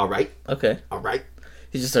 Alright. Okay. Alright.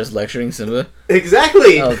 He just starts lecturing Simba.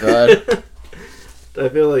 Exactly! Oh god. I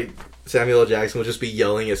feel like Samuel L. Jackson would just be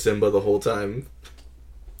yelling at Simba the whole time.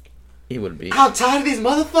 He would be. I'm tired of these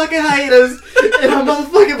motherfucking hyenas and my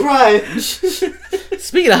motherfucking pride.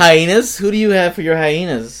 Speaking of hyenas, who do you have for your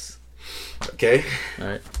hyenas? Okay.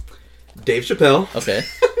 Alright. Dave Chappelle. Okay.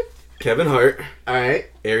 Kevin Hart. Alright.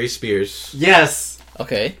 Aries Spears. Yes.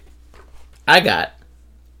 Okay. I got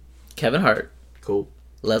Kevin Hart, Cool.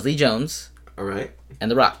 Leslie Jones, Alright.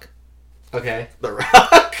 and The Rock. Okay. The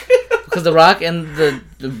Rock. Because The Rock and the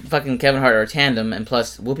fucking Kevin Hart are a tandem, and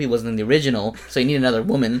plus Whoopi wasn't in the original, so you need another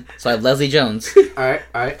woman. So I have Leslie Jones.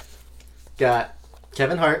 Alright. Got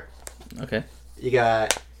Kevin Hart. Okay. You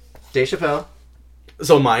got Dave Chappelle.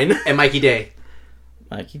 So mine. And Mikey Day.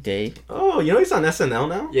 Mikey Day. Oh, you know he's on SNL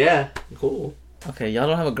now? Yeah. Cool. Okay, y'all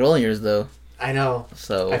don't have a girl in yours though. I know.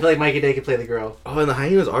 So I feel like Mikey Day could play the girl. Oh, and the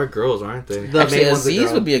hyenas are girls, aren't they? The actually, main one's a Aziz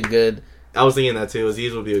girl. would be a good. I was thinking that too.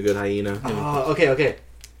 Aziz would be a good hyena. Oh, okay.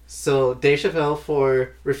 So Dave Chappelle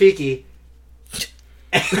for Rafiki.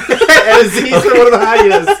 And Aziz for one of the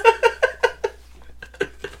hyenas.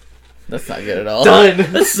 That's not good at all. Done.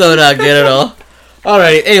 That's so not good at all.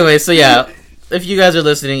 Alright, anyway, so yeah. If you guys are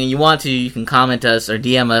listening and you want to, you can comment us or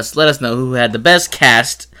DM us. Let us know who had the best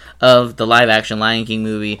cast of the live-action Lion King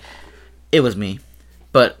movie. It was me.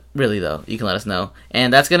 But really, though, you can let us know.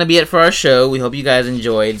 And that's going to be it for our show. We hope you guys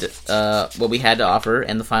enjoyed what we had to offer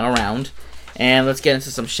in the final round. And let's get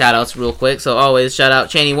into some shout-outs real quick. So always, shout out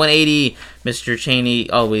Cheney180. Mr. Cheney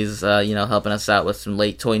always, helping us out with some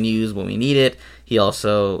late toy news when we need it. He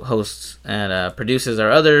also hosts and produces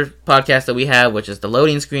our other podcast that we have, which is The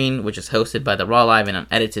Loading Screen, which is hosted by the Raw Live and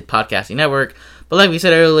Unedited Podcasting Network. But like we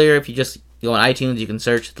said earlier, if you just go on iTunes, you can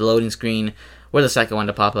search The Loading Screen. We're the second one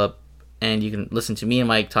to pop up. And you can listen to me and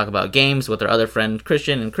Mike talk about games with our other friend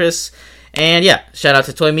Christian and Chris. And yeah, shout out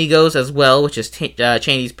to Toy Migos as well, which is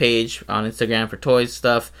Cheney's page on Instagram for toys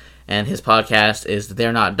stuff. And his podcast is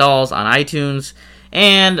They're Not Dolls on iTunes.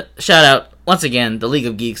 And shout out, once again, the League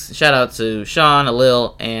of Geeks. Shout out to Sean,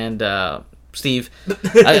 Alil, and Steve.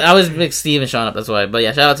 I always mix Steve and Sean up, that's why. But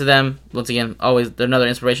yeah, shout out to them. Once again, always, they're another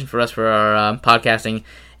inspiration for us for our podcasting.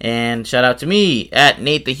 And shout out to me, at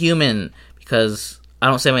Nate the Human, because I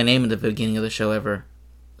don't say my name at the beginning of the show ever.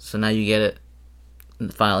 So now you get it.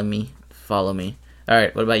 Follow me.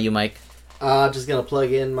 Alright, what about you, Mike? Just gonna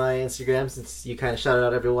plug in my Instagram since you kind of shouted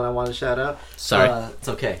out everyone I wanted to shout out. Sorry. It's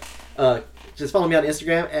okay. Just follow me on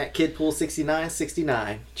Instagram at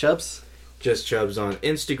KidPool6969. Chubbs? Just Chubbs on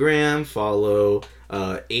Instagram. Follow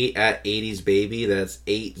 8 at 80s Baby. That's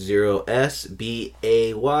 80SBAYBEE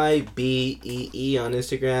on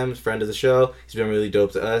Instagram. Friend of the show. He's been really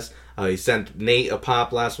dope to us. He sent Nate a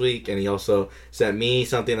pop last week, and he also sent me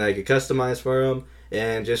something that I could customize for him.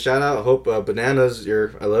 And just shout out, hope Bananas,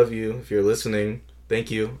 I love you if you're listening. Thank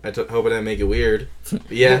you. Hope I didn't make it weird.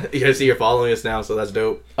 Yeah, you guys see you're following us now, so that's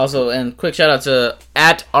dope. Also, and quick shout out to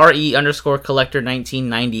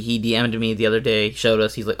 @RE_collector1990. He DM'd me the other day, showed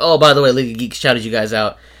us. He's like, oh, by the way, League of Geeks shouted you guys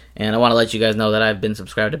out. And I want to let you guys know that I've been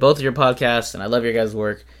subscribed to both of your podcasts, and I love your guys'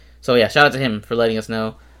 work. So yeah, shout out to him for letting us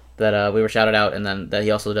know that we were shouted out, and then that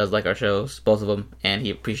he also does like our shows, both of them, and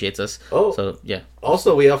he appreciates us. Oh, so yeah.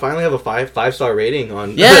 Also, we finally have a 5-star rating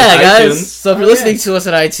on iTunes. Guys. So if you're listening to us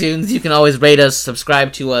on iTunes, you can always rate us,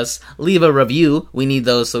 subscribe to us, leave a review. We need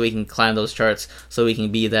those so we can climb those charts, so we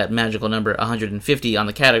can be that magical number 150 on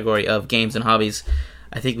the category of games and hobbies.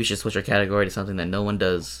 I think we should switch our category to something that no one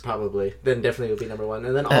does. Probably. Then definitely would be number one.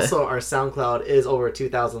 And then also our SoundCloud is over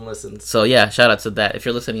 2,000 listens. So yeah, shout out to that. If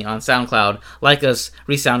you're listening on SoundCloud, like us,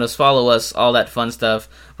 resound us, follow us, all that fun stuff.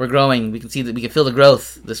 We're growing. We can see that we can feel the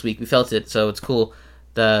growth this week. We felt it, so it's cool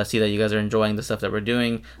to see that you guys are enjoying the stuff that we're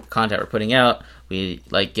doing, the content we're putting out. We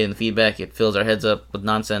like getting the feedback. It fills our heads up with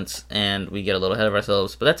nonsense, and we get a little ahead of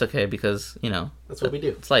ourselves. But that's okay because, that's what we do.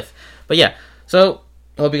 It's life. But yeah, so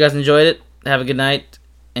I hope you guys enjoyed it. Have a good night.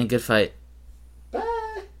 And good fight.